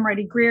Dr.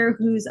 Marty Greer,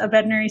 who's a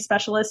veterinary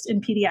specialist in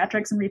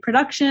pediatrics and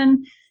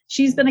reproduction.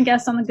 She's been a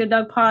guest on the Good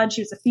Dog Pod. She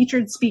was a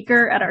featured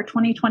speaker at our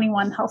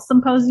 2021 Health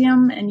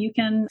Symposium, and you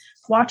can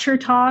watch her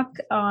talk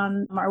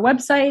on our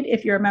website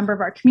if you're a member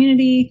of our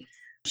community.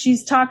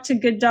 She's talked to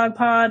Good Dog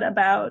Pod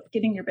about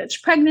getting your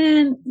bitch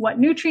pregnant, what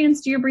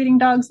nutrients do your breeding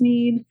dogs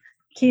need,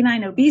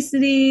 canine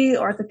obesity,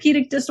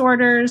 orthopedic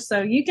disorders.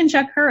 So you can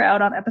check her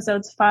out on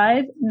episodes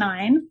 5,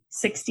 9,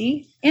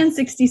 60, and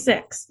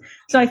 66.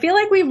 So I feel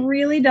like we've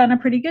really done a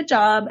pretty good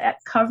job at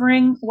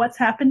covering what's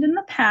happened in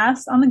the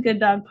past on the Good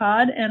Dog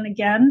Pod. And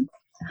again,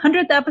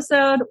 100th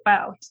episode.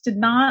 Wow. Did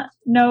not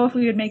know if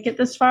we would make it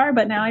this far,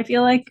 but now I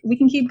feel like we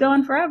can keep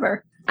going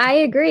forever. I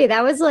agree.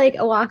 That was like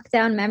a walk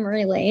down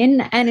memory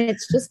lane. And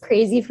it's just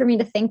crazy for me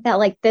to think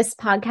that this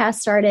podcast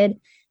started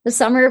the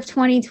summer of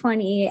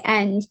 2020,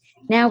 and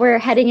now we're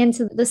heading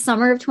into the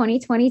summer of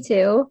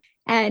 2022,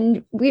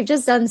 and we've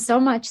just done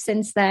so much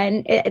since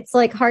then. It's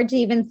hard to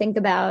even think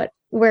about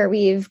where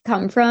we've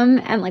come from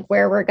and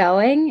where we're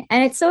going.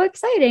 And it's so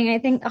exciting. I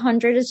think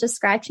 100 is just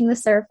scratching the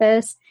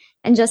surface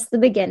and just the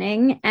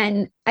beginning.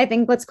 And I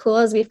think what's cool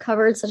is we've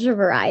covered such a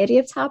variety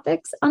of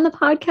topics on the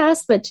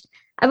podcast, which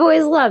I've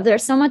always loved.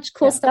 There's so much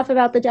cool stuff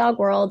about the dog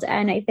world,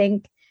 and I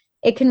think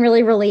it can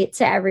really relate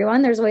to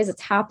everyone. There's always a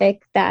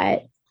topic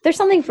that there's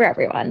something for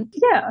everyone.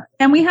 Yeah.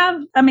 And we have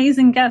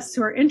amazing guests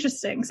who are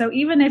interesting. So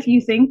even if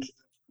you think,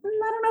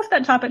 I don't know if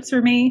that topic's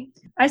for me,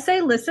 I say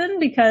listen,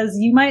 because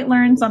you might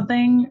learn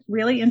something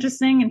really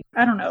interesting. And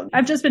I don't know,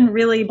 I've just been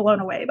really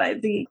blown away by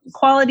the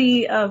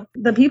quality of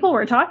the people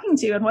we're talking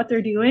to and what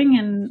they're doing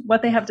and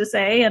what they have to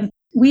say. And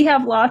we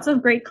have lots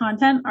of great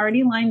content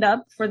already lined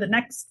up for the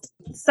next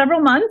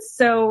several months.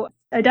 So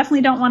I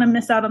definitely don't want to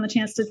miss out on the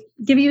chance to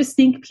give you a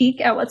sneak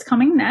peek at what's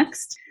coming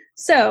next.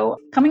 So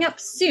coming up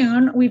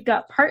soon, we've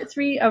got part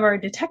 3 of our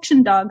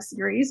Detection Dog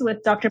series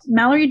with Dr.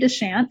 Mallory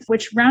Deschamps,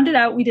 which rounded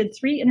out, we did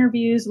 3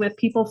 interviews with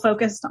people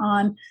focused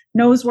on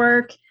nose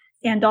work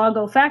and dog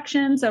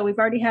olfaction. So we've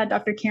already had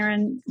Dr.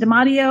 Karen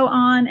DiMatteo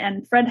on,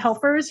 and Fred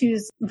Helfers,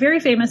 who's very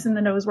famous in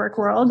the nose work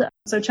world.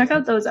 So check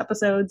out those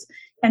episodes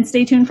and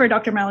stay tuned for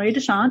Dr. Mallory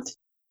Deschamps.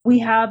 We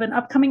have an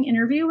upcoming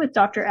interview with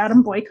Dr.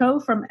 Adam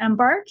Boyko from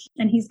Embark,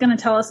 and he's going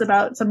to tell us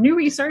about some new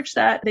research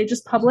that they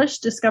just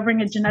published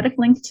discovering a genetic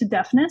link to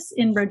deafness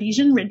in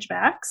Rhodesian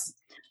ridgebacks.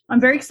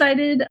 I'm very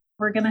excited.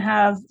 We're going to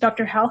have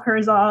Dr. Hal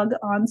Herzog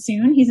on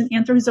soon. He's an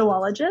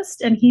anthrozoologist,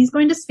 and he's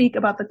going to speak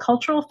about the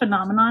cultural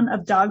phenomenon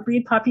of dog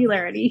breed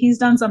popularity. He's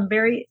done some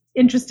very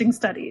interesting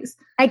studies.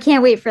 I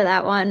can't wait for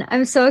that one.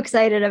 I'm so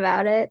excited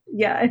about it.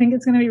 Yeah, I think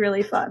it's going to be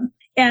really fun.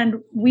 And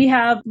we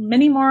have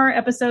many more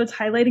episodes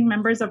highlighting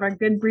members of our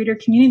Good Breeder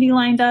community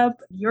lined up,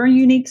 your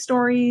unique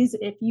stories.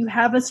 If you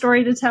have a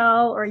story to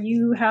tell or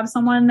you have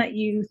someone that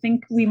you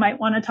think we might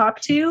want to talk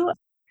to,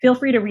 feel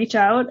free to reach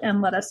out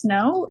and let us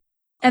know.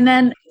 And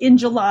then in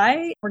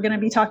July, we're going to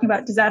be talking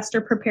about disaster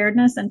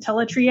preparedness and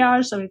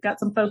teletriage. So we've got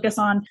some focus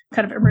on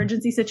kind of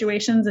emergency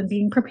situations and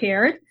being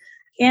prepared.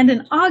 And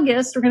in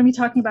August, we're going to be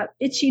talking about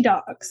itchy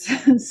dogs.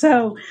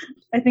 So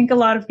I think a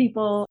lot of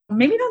people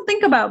maybe don't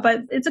think about,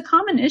 but it's a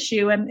common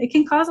issue and it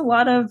can cause a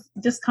lot of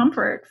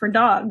discomfort for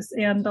dogs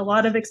and a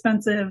lot of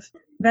expensive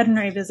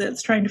veterinary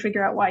visits trying to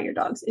figure out why your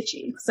dog's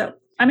itchy. So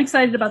I'm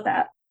excited about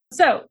that.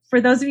 So for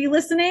those of you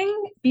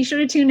listening, be sure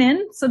to tune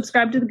in,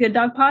 subscribe to the Good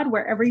Dog Pod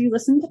wherever you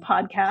listen to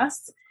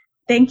podcasts.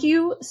 Thank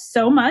you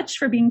so much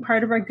for being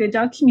part of our Good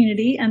Dog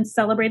community and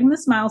celebrating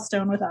this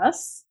milestone with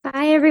us.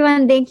 Bye,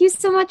 everyone. Thank you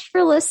so much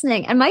for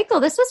listening. And Michael,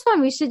 this was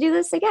fun. We should do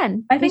this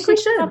again. I think we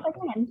should.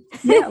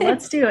 Yeah,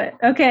 let's do it.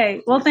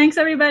 Okay. Well, thanks,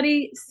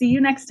 everybody. See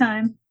you next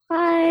time.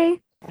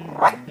 Bye.